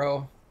 hey,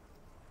 bro,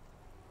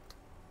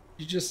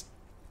 you just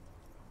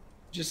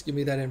give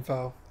me that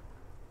info.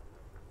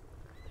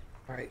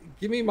 All right,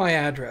 give me my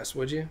address,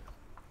 would you?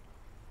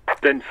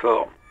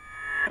 10-4.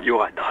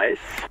 Your address?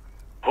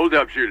 Hold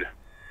up, Jules.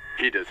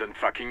 He doesn't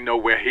fucking know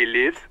where he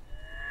lives?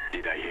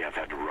 Did I hear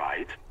that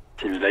right?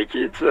 Seems like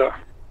it, sir.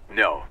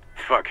 No,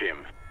 fuck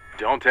him.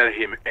 Don't tell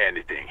him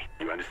anything,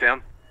 you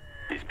understand?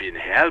 He's been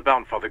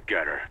hellbound for the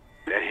gutter.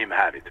 Let him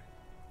have it.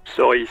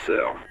 Sorry,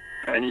 sir.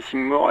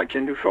 Anything more I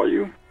can do for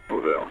you?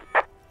 Over.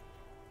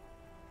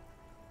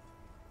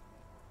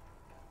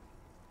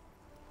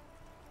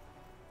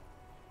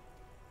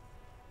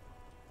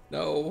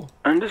 No.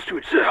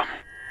 Understood, sir.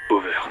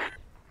 Over.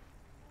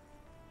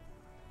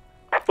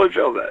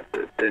 Roger that.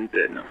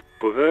 10-10.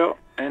 Over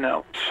and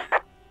out.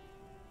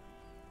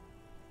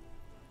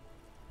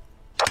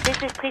 This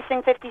is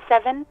Precinct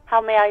 57. How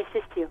may I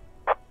assist you?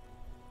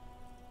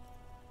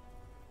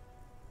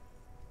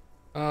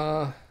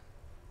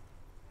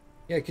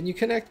 Yeah, can you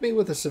connect me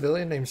with a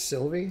civilian named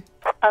Sylvie?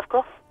 Of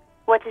course.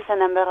 What is her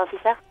number,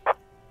 officer?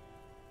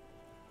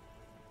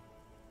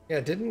 Yeah,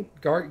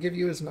 didn't Gart give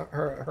you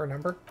her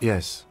number?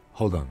 Yes,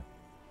 hold on.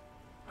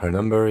 Her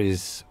number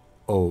is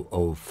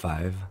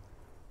 005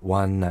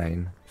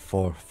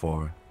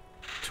 1944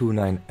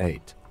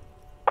 298.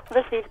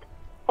 Received.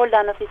 Hold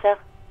on, officer.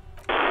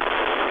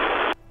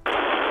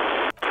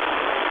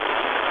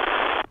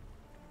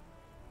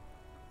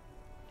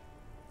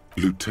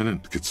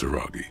 Lieutenant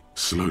Kitsuragi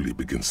slowly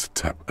begins to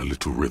tap a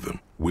little rhythm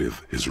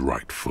with his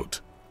right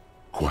foot.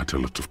 quite a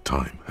lot of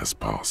time has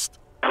passed.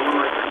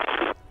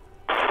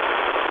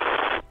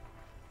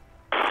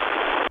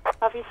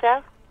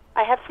 Officer,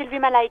 I have Sylvie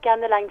Malaika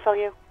on the line for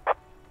you.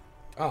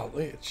 Oh,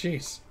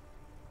 jeez.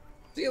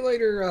 See you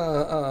later,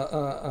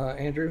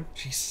 Andrew.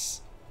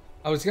 Jesus.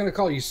 I was gonna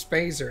call you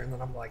Spazer, and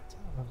then I'm like,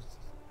 oh,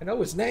 I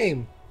know his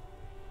name.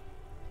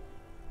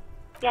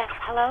 Yes,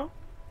 hello?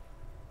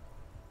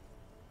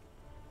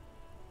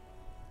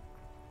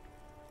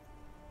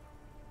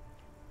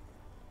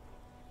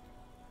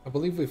 I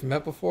believe we've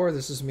met before.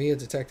 This is me, a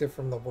detective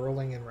from the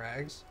Whirling in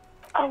Rags.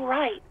 Oh,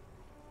 right.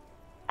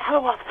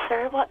 Hello,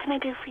 officer. What can I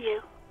do for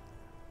you?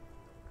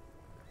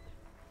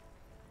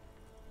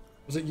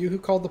 Was it you who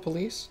called the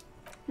police?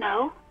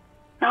 No,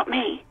 not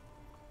me.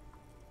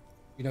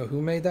 You know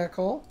who made that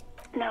call?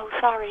 No,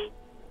 sorry.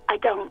 I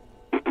don't.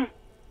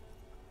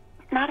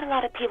 Not a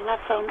lot of people have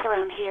phones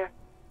around here.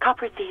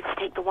 Copper thieves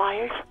take the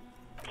wires.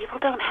 People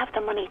don't have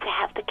the money to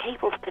have the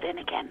cables put in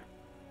again.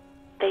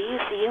 They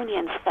use the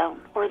Union's phone,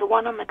 or the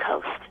one on the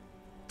coast.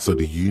 So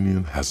the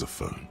Union has a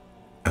phone,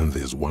 and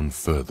there's one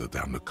further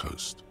down the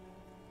coast.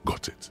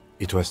 Got it.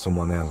 It was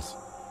someone else.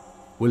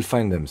 We'll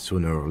find them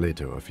sooner or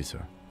later,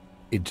 officer.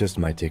 It just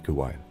might take a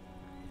while.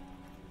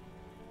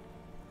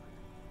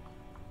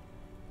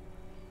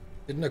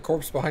 Didn't a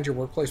corpse behind your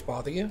workplace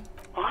bother you?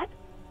 What?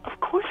 Of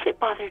course it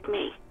bothered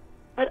me.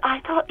 But I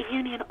thought the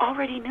Union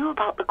already knew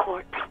about the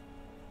corpse.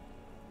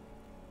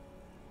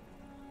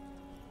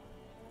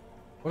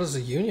 What does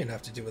the Union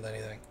have to do with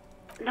anything?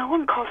 No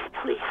one calls the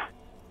police.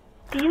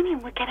 The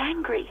Union would get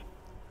angry.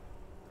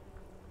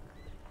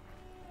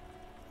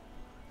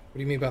 What do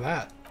you mean by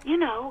that? You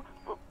know,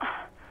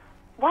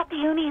 what the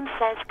Union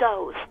says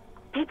goes.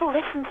 People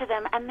listen to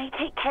them and they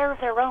take care of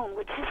their own,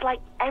 which is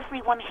like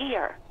everyone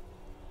here.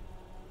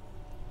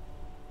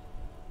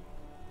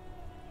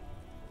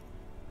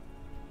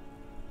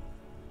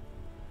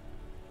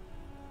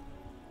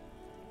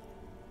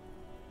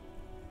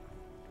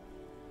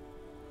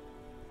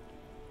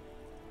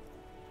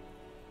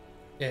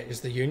 Yeah,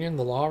 is the Union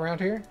the law around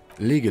here?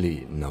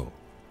 Legally, no.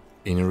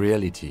 In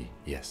reality,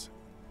 yes.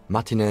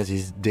 Martinez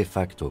is de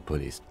facto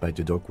policed by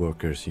the Dock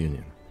Workers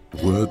Union.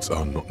 Words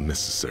are not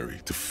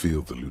necessary to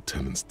feel the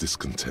lieutenant's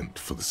discontent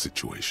for the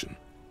situation.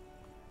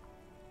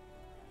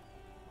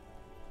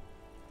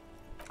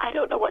 I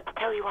don't know what to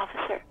tell you,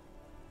 officer.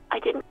 I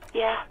didn't...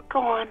 Yeah,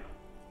 go on.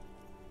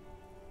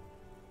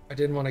 I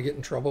didn't want to get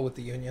in trouble with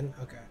the Union.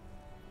 Okay.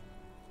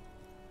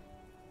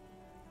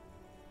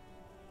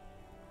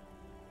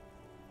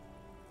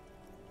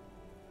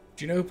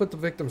 Do you know who put the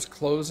victim's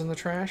clothes in the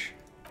trash?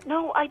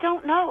 No, I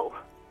don't know.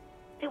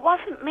 It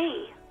wasn't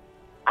me.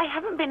 I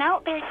haven't been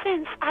out there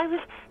since. I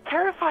was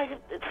terrified of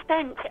the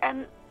stench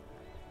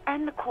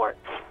and the corpse.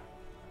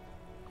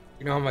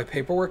 You know how my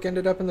paperwork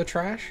ended up in the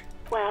trash?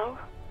 Well,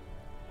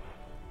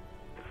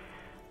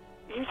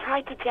 you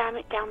tried to jam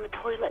it down the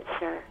toilet,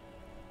 sir,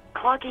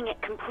 clogging it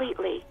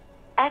completely.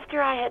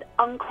 After I had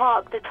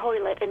unclogged the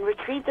toilet and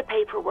retrieved the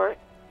paperwork,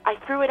 I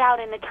threw it out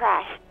in the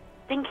trash,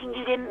 thinking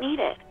you didn't need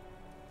it.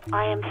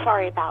 I am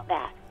sorry about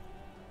that.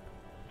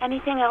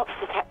 Anything else,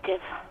 detective?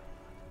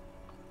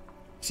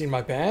 Seen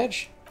my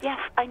badge? Yes,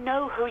 I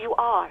know who you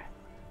are.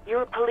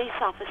 You're a police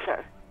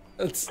officer.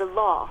 That's the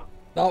law.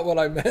 Not what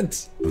I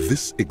meant.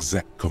 This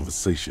exact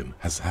conversation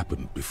has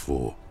happened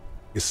before.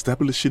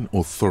 Establishing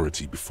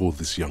authority before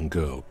this young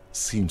girl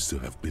seems to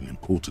have been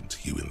important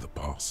to you in the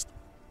past.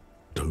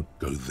 Don't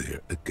go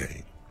there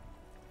again.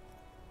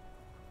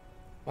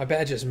 My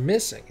badge is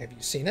missing. Have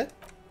you seen it?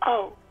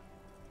 Oh,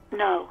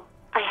 no.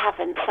 I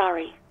haven't,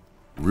 sorry.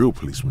 Real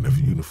policemen have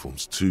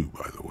uniforms too,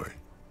 by the way.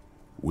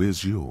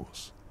 Where's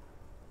yours?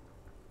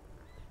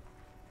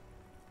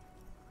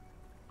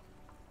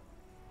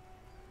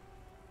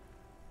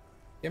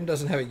 Kim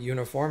doesn't have a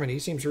uniform and he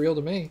seems real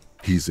to me.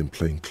 He's in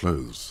plain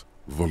clothes,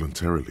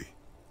 voluntarily.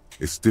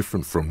 It's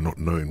different from not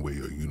knowing where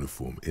your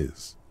uniform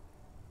is.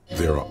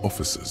 There are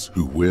officers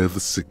who wear the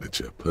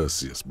signature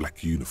Perseus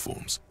black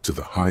uniforms to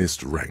the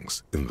highest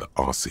ranks in the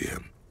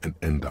RCM and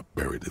end up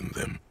buried in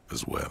them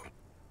as well.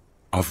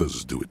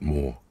 Others do it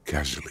more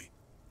casually.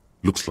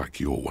 Looks like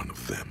you're one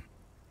of them.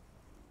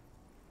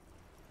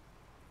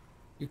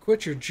 You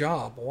quit your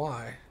job.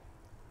 Why?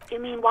 You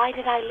mean, why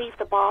did I leave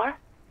the bar?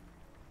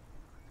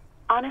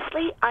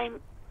 Honestly, I'm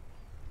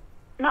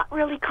not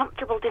really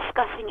comfortable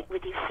discussing it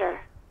with you, sir.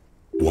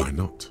 Why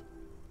not?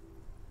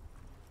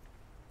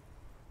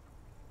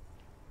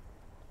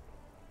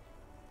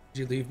 Did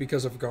you leave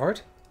because of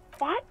guard?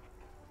 What?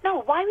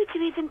 No, why would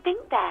you even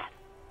think that?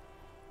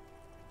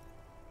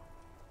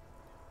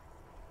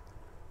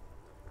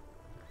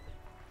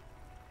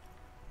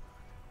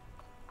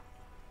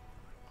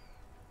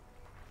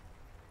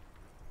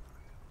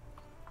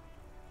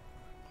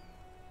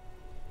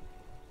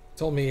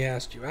 Told me he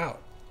asked you out.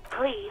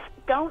 Please,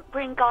 don't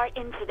bring Gart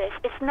into this.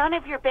 It's none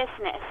of your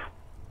business.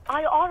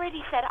 I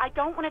already said I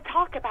don't want to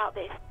talk about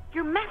this.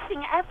 You're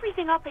messing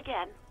everything up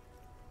again.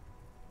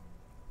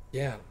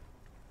 Yeah.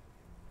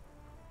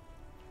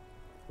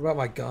 What about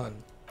my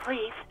gun?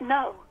 Please,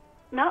 no.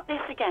 Not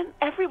this again.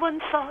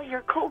 Everyone saw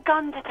your cool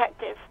gun,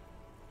 detective.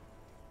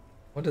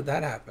 When did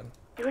that happen?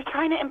 You were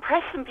trying to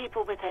impress some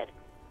people with it.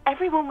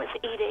 Everyone was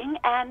eating,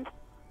 and...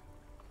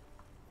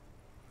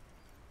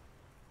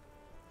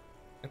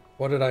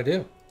 What did I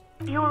do?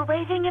 You were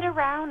waving it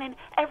around in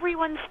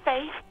everyone's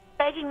face,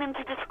 begging them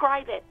to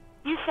describe it.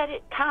 You said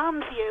it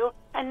calms you,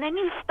 and then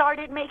you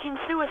started making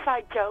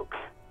suicide jokes.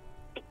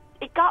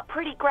 It got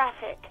pretty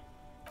graphic.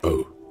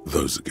 Oh,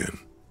 those again.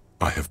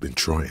 I have been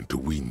trying to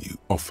wean you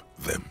off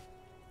them.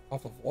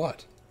 Off of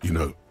what? You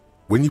know,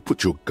 when you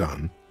put your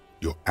gun,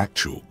 your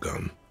actual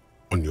gun,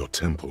 on your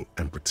temple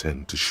and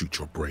pretend to shoot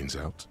your brains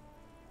out,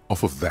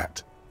 off of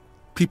that,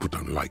 people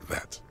don't like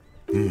that.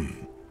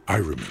 I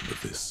remember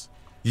this.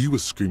 You were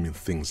screaming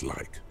things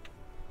like,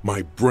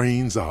 "My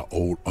brains are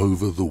all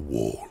over the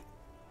wall,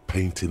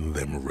 painting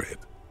them red.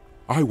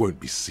 I won't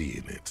be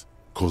seeing it,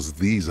 'cause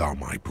these are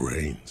my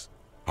brains.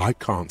 I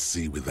can't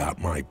see without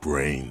my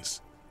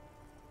brains."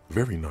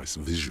 Very nice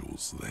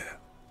visuals there.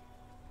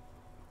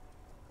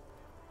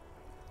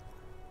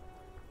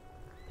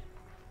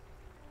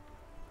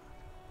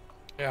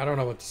 Yeah, I don't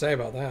know what to say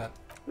about that.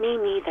 Me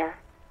neither.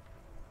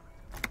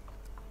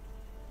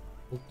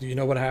 Do you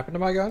know what happened to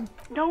my gun?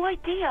 No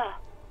idea.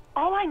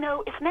 All I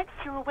know is next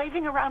you were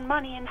waving around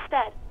money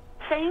instead,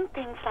 saying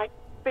things like,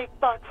 "Big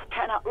bucks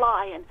cannot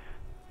lie," and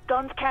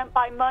 "Guns can't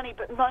buy money,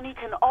 but money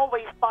can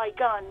always buy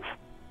guns."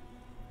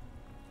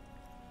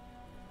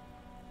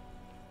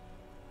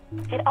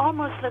 It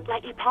almost looked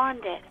like you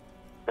pawned it,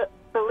 but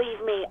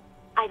believe me,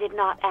 I did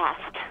not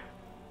ask.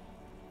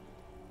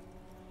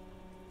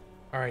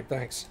 All right,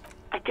 thanks.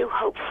 I do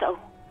hope so.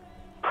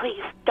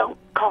 Please, don't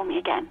call me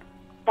again.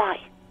 Bye.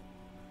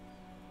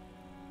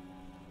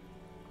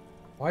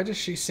 Why does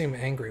she seem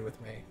angry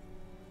with me?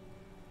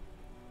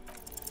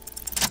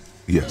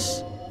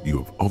 Yes, you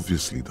have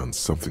obviously done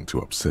something to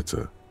upset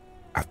her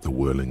at the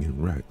Whirling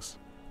in Rags,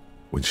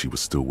 when she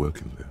was still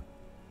working there.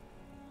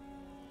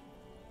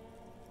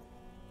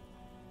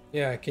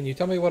 Yeah, can you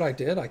tell me what I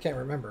did? I can't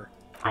remember.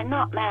 I'm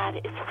not mad,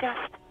 it's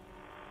just...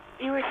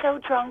 You were so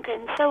drunk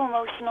and so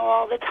emotional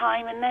all the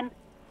time, and then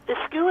the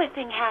skua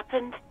thing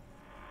happened.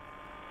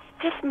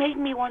 It just made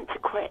me want to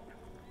quit.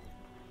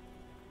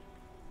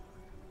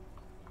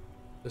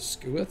 The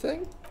skua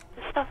thing?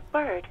 The stuffed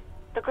bird.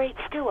 The great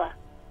skua.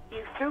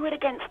 You threw it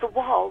against the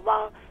wall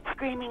while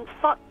screaming,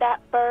 "Fuck that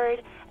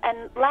bird,"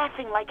 and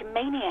laughing like a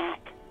maniac.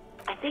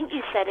 I think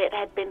you said it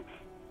had been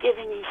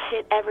giving you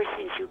shit ever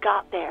since you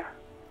got there.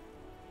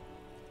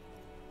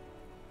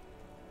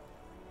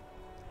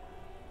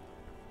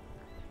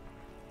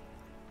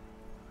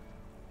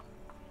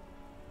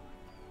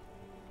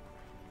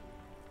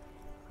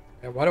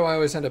 And why do I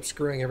always end up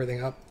screwing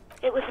everything up?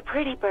 It was a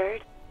pretty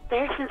bird.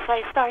 There since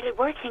I started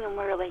working in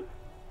whirling.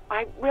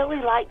 I really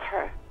liked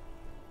her.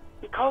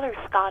 We call her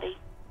Scotty.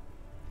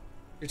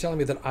 You're telling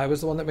me that I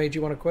was the one that made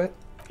you want to quit?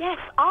 Yes,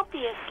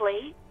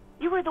 obviously.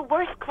 You were the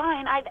worst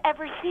client I've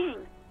ever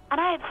seen. And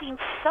I have seen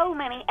so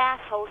many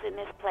assholes in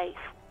this place.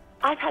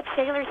 I've had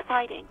sailors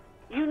fighting,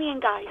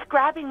 union guys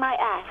grabbing my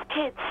ass,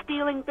 kids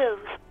stealing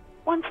booze.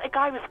 Once a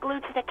guy was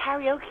glued to the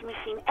karaoke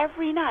machine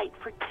every night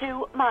for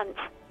 2 months.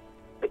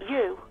 But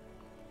you...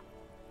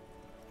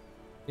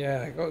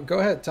 Yeah, go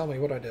ahead, tell me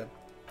what I did.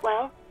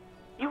 Well,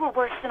 you were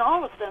worse than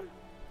all of them.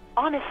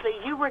 Honestly,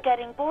 you were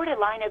getting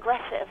borderline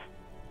aggressive.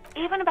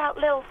 Even about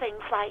little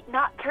things like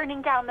not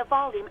turning down the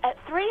volume at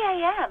 3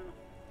 a.m.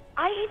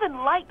 I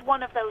even liked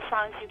one of those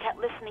songs you kept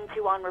listening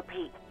to on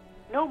repeat.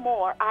 No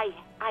more. I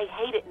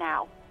hate it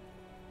now.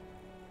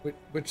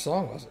 Which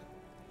song was it?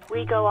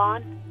 We Go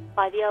On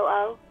by the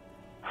O.O.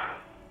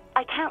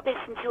 I can't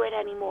listen to it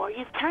anymore.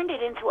 You've turned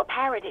it into a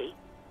parody.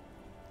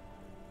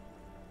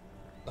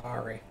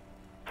 Sorry.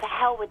 To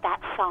hell with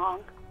that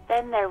song.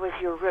 Then there was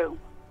your room.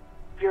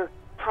 Your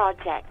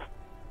project.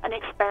 An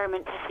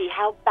experiment to see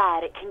how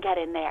bad it can get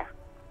in there.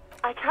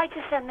 I tried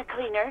to send the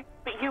cleaner,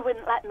 but you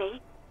wouldn't let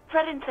me.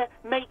 Threatened to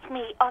make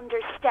me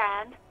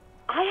understand.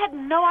 I had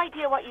no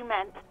idea what you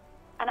meant,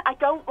 and I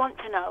don't want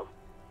to know.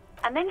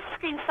 And then you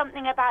screamed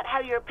something about how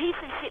you're a piece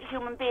of shit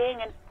human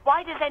being, and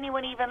why does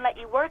anyone even let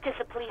you work as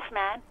a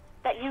policeman?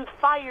 That you'd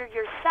fire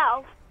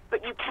yourself,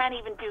 but you can't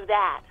even do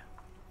that.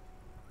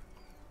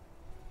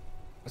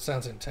 That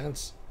sounds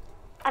intense.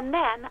 And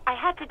then I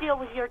had to deal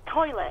with your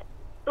toilet.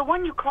 The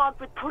one you clogged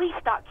with police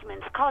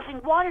documents,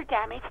 causing water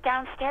damage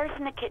downstairs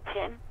in the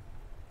kitchen.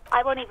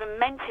 I won't even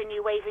mention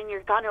you waving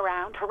your gun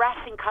around,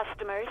 harassing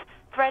customers,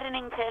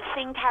 threatening to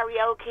sing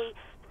karaoke,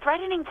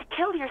 threatening to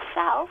kill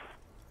yourself.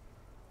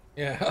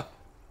 Yeah.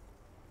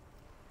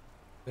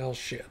 Well,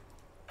 shit.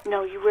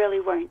 No, you really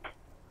weren't.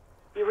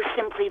 You were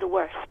simply the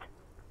worst.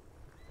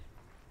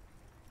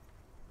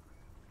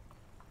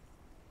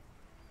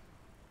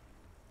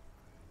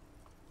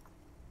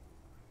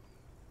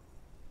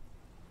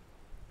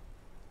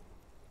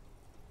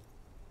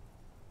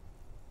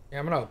 Yeah,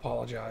 I'm gonna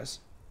apologize.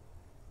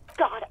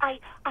 God, I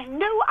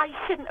knew I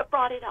shouldn't have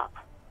brought it up.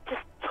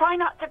 Just try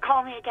not to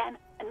call me again,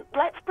 and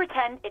let's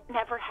pretend it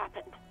never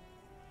happened.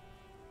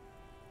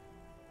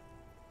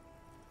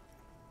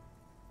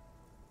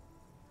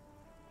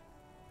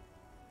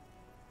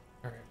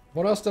 Alright.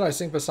 What else did I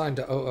sing beside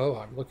to OO?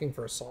 I'm looking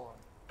for a song.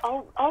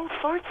 All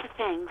sorts of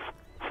things.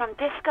 From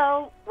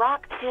disco,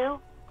 rock too.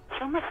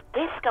 So much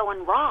disco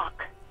and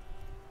rock.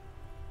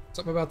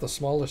 Something about the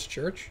smallest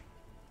church?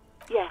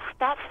 Yes,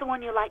 that's the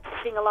one you like to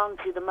sing along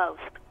to the most.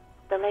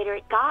 The later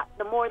it got,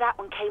 the more that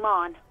one came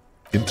on.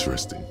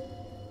 Interesting.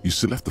 You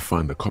still have to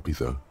find a copy,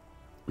 though,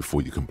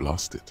 before you can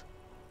blast it.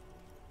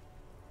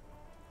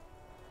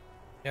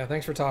 Yeah,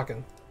 thanks for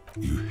talking.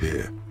 You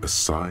hear a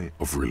sigh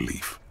of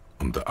relief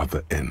on the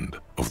other end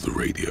of the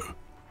radio.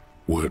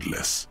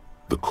 Wordless,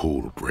 the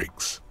call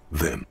breaks.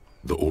 Then,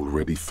 the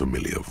already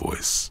familiar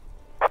voice.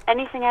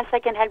 Anything else I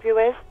can help you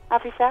with,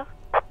 officer?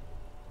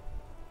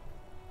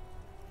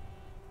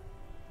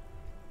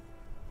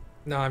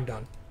 No, I'm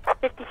done.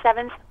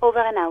 57's over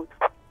and out.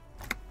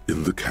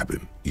 In the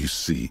cabin, you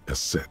see a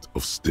set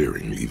of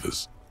steering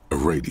levers, a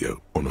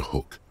radio on a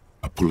hook,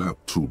 a pull-out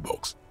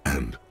toolbox,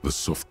 and the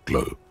soft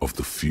glow of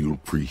the fuel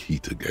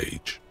preheater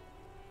gauge.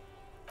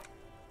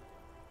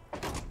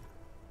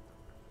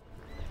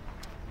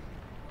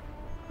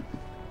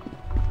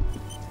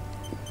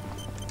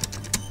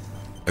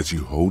 As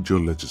you hold your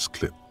ledger's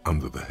clip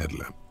under the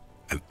headlamp,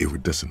 an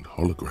iridescent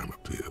hologram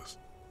appears.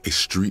 A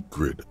street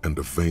grid and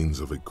the veins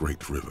of a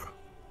great river.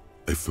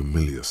 A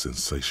familiar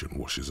sensation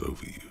washes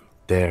over you.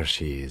 There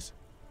she is.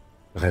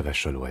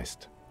 Revachol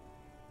West.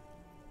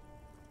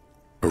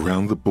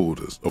 Around the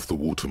borders of the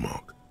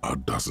watermark are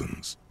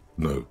dozens,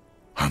 no,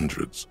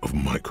 hundreds of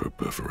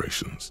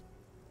micro-perforations.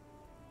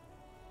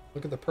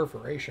 Look at the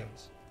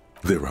perforations.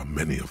 There are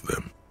many of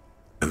them,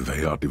 and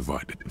they are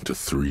divided into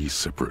 3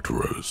 separate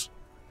rows.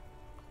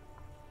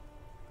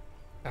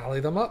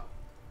 Tally them up.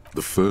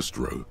 The first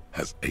row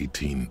has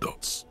 18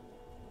 dots.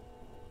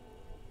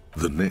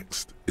 The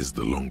next is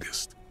the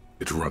longest.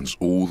 It runs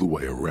all the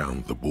way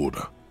around the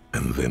border,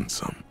 and then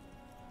some.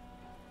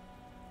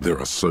 There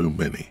are so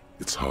many,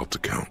 it's hard to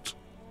count.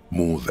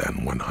 More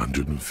than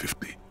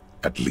 150,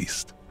 at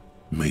least.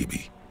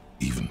 Maybe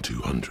even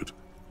 200.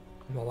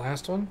 And the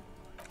last one?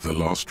 The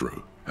last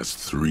row has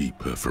 3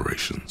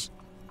 perforations.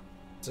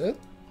 That's it?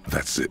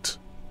 That's it.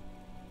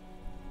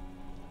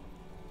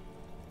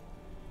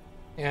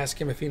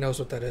 Ask him if he knows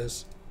what that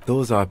is.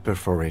 Those are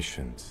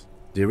perforations.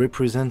 They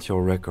represent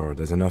your record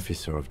as an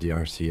officer of the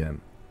RCM.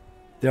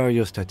 They are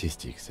your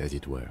statistics, as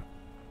it were.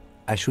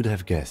 I should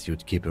have guessed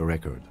you'd keep a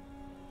record.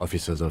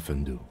 Officers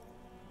often do.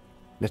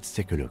 Let's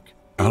take a look.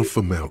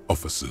 Alpha male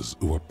officers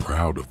who are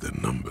proud of their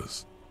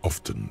numbers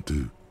often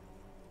do.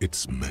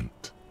 It's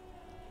meant.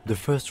 The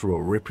first row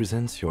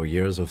represents your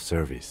years of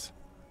service.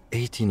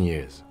 18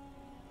 years.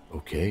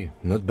 Okay,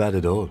 not bad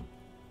at all.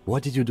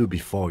 What did you do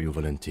before you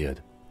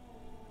volunteered?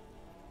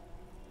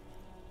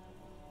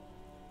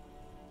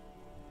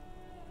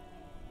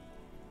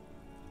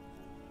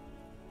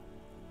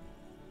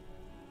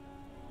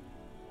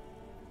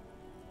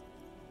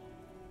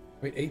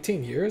 Wait,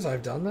 18 years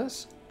I've done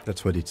this?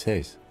 That's what it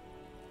says.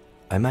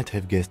 I might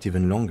have guessed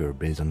even longer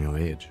based on your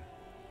age.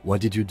 What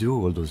did you do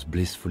all those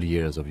blissful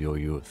years of your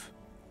youth?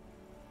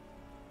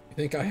 You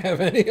think I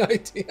have any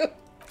idea?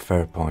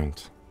 Fair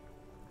point.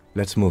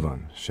 Let's move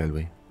on, shall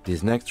we?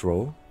 This next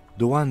row,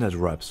 the one that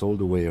wraps all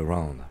the way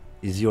around,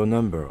 is your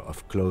number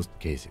of closed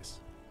cases.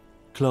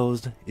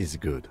 Closed is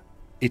good.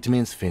 It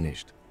means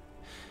finished.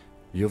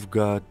 You've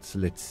got,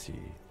 let's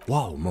see,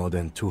 wow, more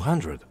than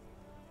 200.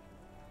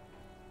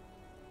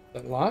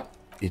 That a lot?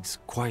 It's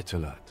quite a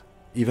lot,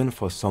 even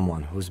for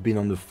someone who's been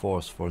on the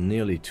force for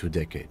nearly 2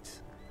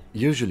 decades.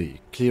 Usually,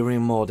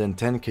 clearing more than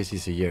 10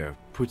 cases a year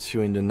puts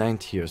you in the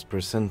 90th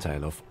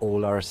percentile of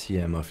all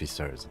RCM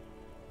officers.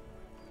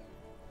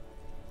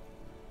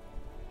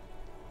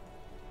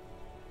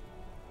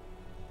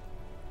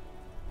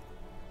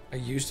 I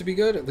used to be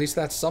good, at least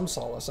that's some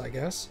solace, I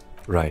guess.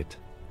 Right.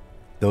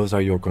 Those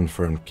are your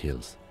confirmed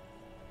kills.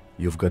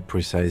 You've got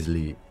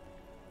precisely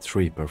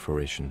 3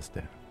 perforations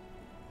there.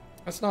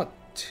 That's not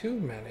too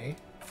many.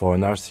 For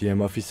an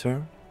RCM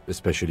officer,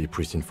 especially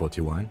Precinct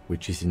 41,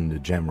 which is in the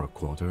Jamrock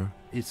quarter,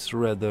 it's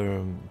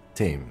rather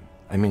tame.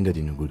 I mean that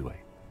in a good way.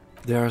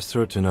 There are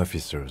certain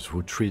officers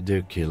who treat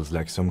their kills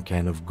like some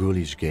kind of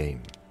ghoulish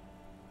game.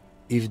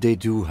 If they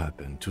do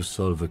happen to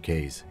solve a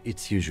case,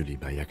 it's usually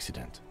by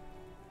accident.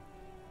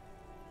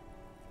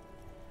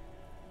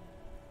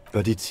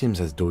 But it seems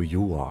as though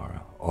you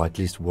are, or at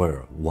least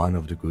were, one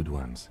of the good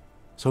ones.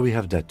 So we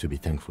have that to be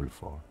thankful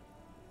for.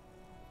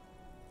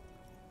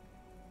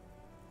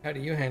 How do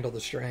you handle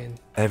the strain?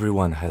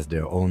 Everyone has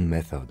their own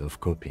method of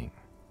coping.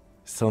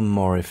 Some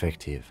more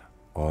effective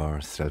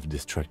or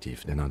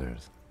self-destructive than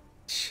others.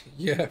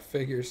 Yeah,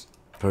 figures.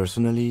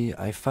 Personally,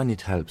 I find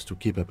it helps to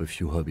keep up a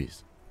few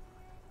hobbies.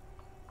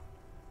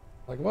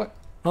 Like what?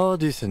 Oh,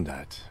 this and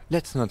that.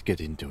 Let's not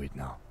get into it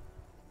now.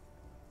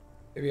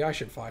 Maybe I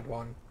should find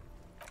one.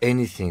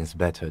 Anything's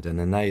better than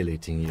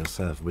annihilating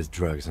yourself with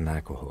drugs and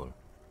alcohol.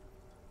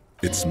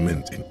 It's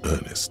meant in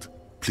earnest.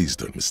 Please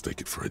don't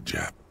mistake it for a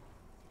jab.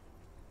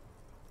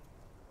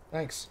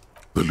 Thanks.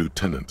 The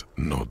lieutenant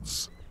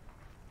nods.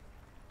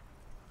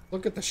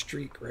 Look at the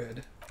street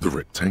grid. The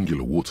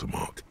rectangular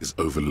watermark is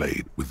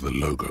overlaid with the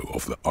logo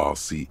of the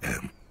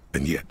RCM,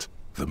 and yet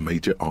The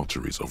major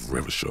arteries of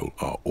Revachol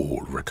are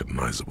all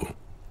recognizable.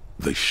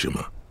 They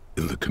shimmer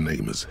in the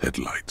Kanema's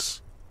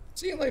headlights.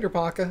 See you later,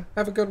 Paka.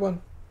 Have a good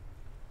one.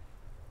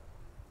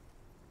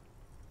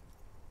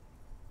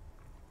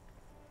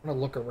 I'm gonna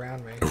look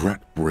around me. A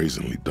rat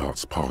brazenly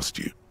darts past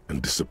you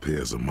and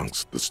disappears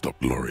amongst the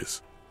stopped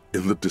lorries.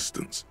 In the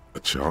distance, a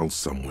child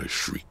somewhere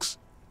shrieks.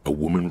 A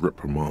woman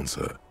reprimands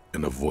her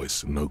in a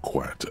voice no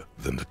quieter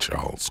than the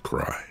child's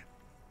cry.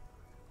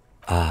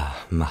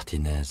 Ah,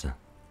 Martinez.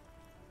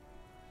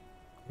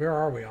 Where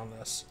are we on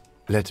this?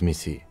 Let me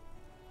see.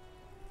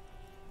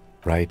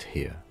 Right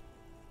here.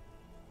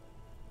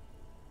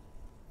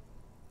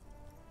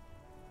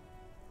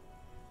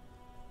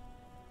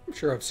 I'm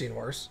sure I've seen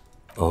worse.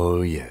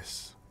 Oh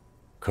yes.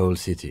 Coal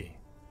City.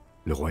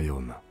 Le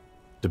Royaume.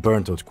 The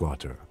burnt-out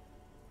quarter.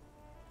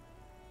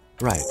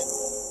 Right.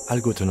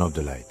 I'll go turn off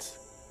the lights.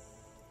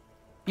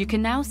 You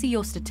can now see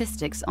your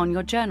statistics on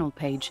your journal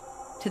page,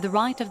 to the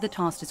right of the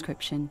task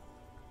description.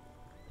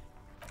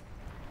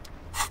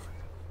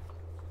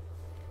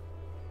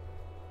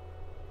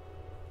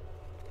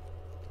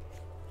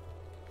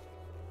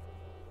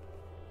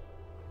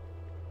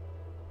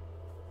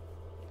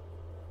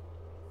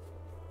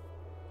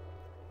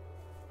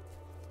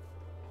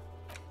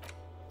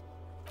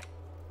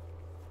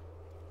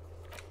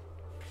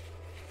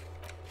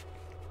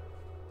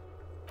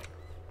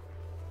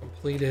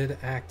 Completed,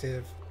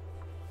 active.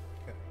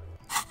 Okay.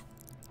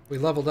 We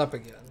leveled up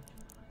again.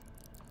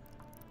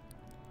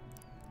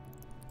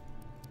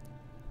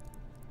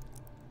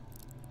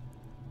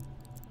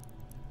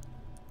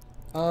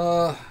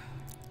 I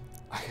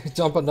could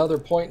dump another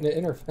point in the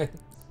interface.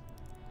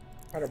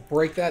 Try to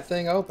break that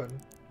thing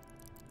open.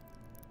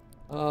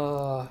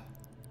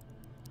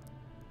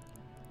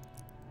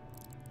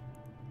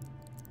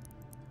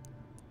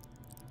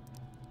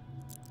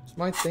 Is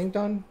my thing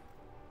done?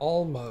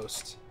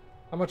 Almost.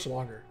 How much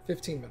longer?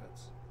 15 minutes.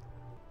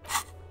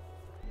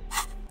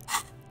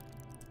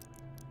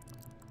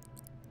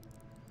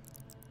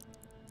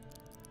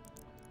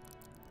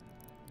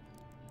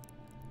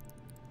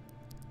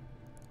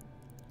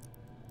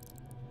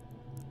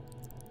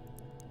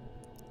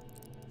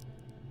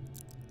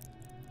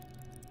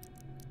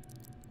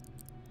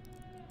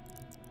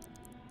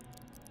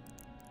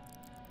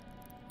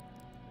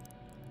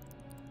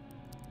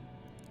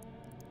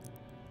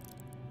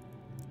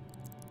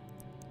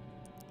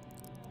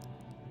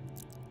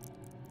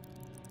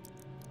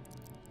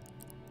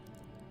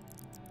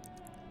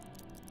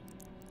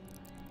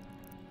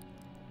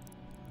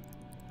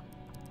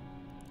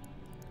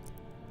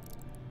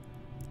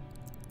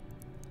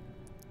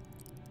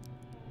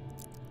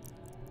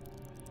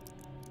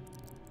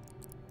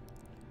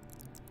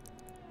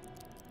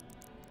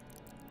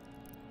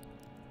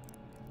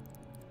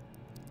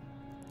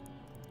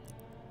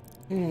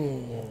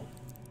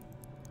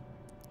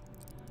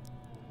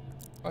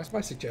 What's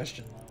my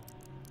suggestion?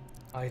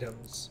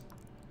 Items.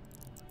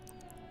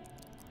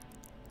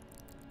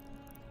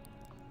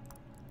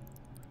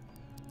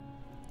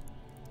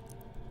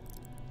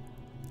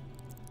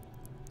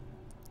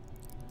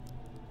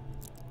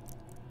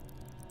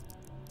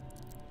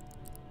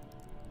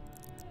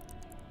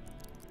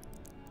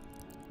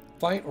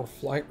 Fight or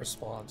flight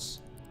response.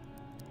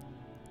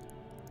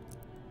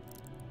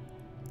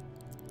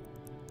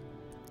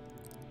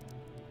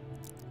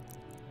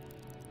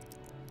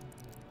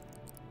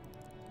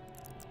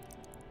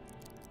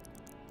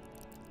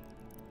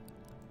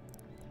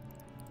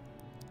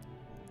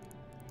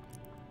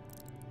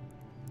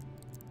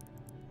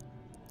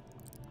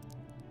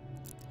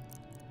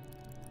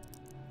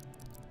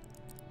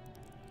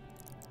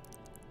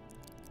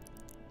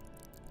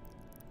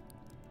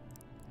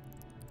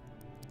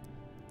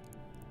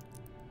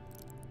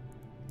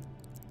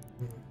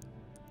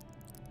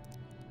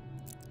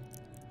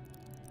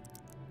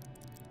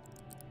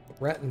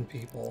 Threaten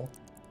people.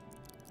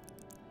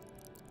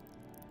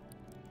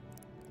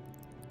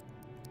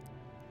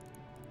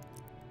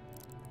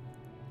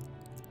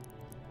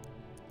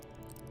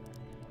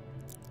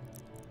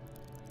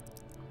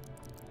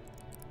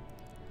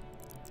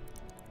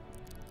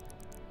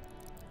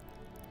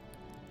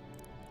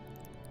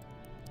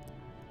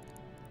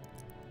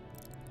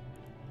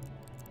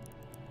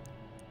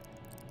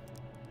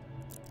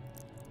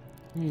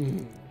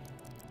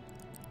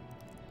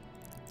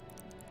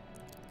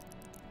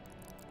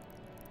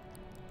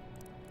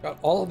 God,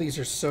 all of these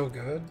are so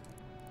good.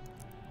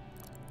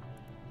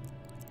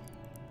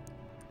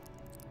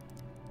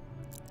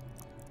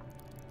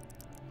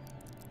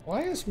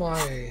 Why is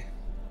my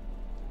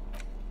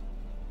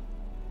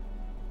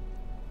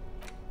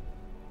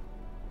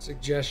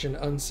suggestion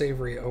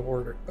unsavory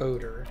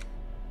odor?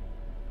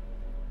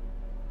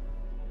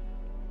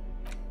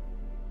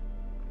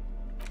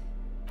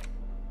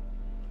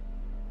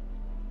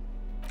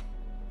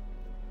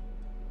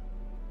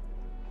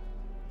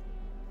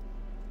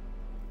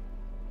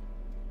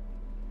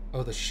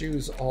 Oh, the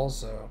shoes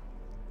also.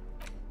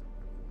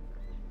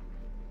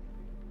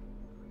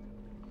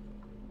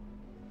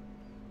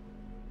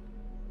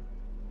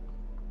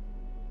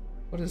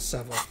 What is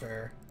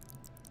savoir-faire?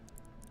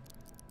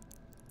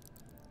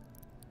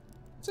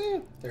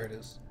 See? There it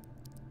is.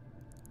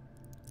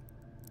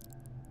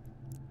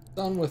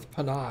 Done with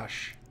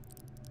panache.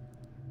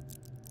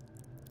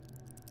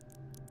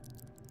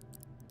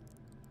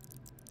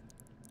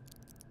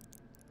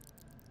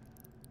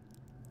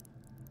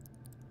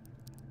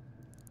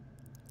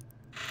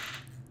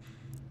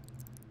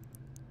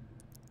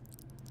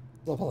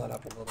 Level that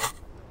up a little.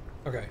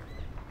 Okay.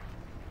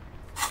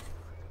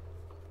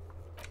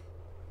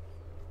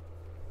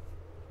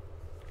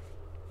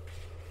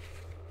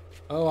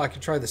 Oh, I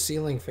could try the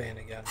ceiling fan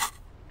again.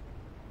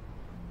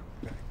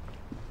 Okay.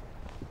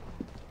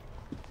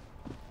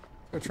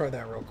 Let's go try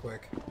that real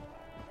quick.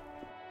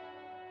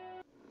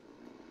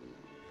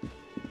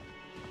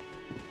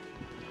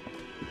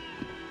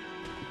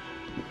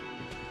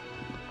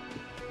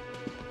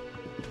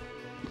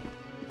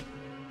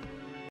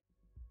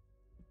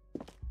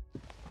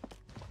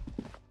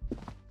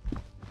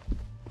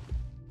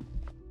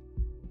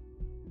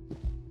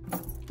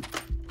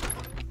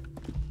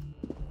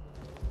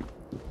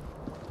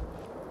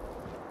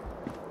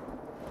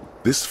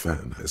 This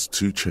fan has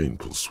 2 chain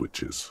pull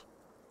switches.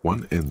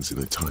 One ends in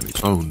a tiny...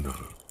 Oh no,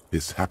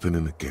 it's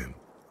happening again.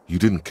 You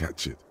didn't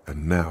catch it,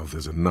 and now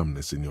there's a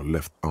numbness in your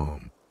left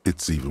arm.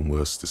 It's even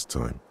worse this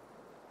time.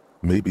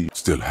 Maybe it's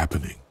still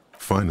happening.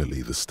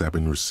 Finally, the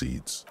stabbing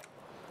recedes.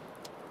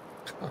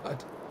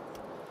 God.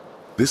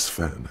 This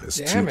fan has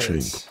Damn 2 chain...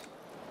 it.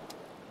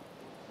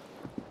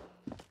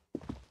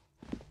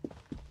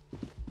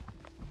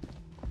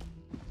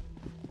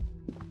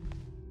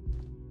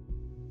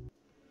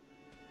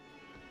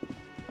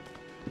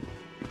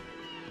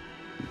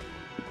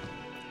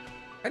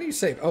 How do you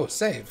save? Oh,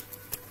 save.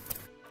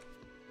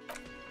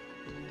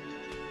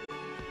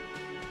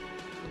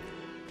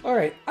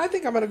 Alright, I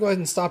think I'm going to go ahead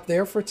and stop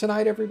there for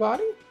tonight,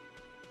 everybody.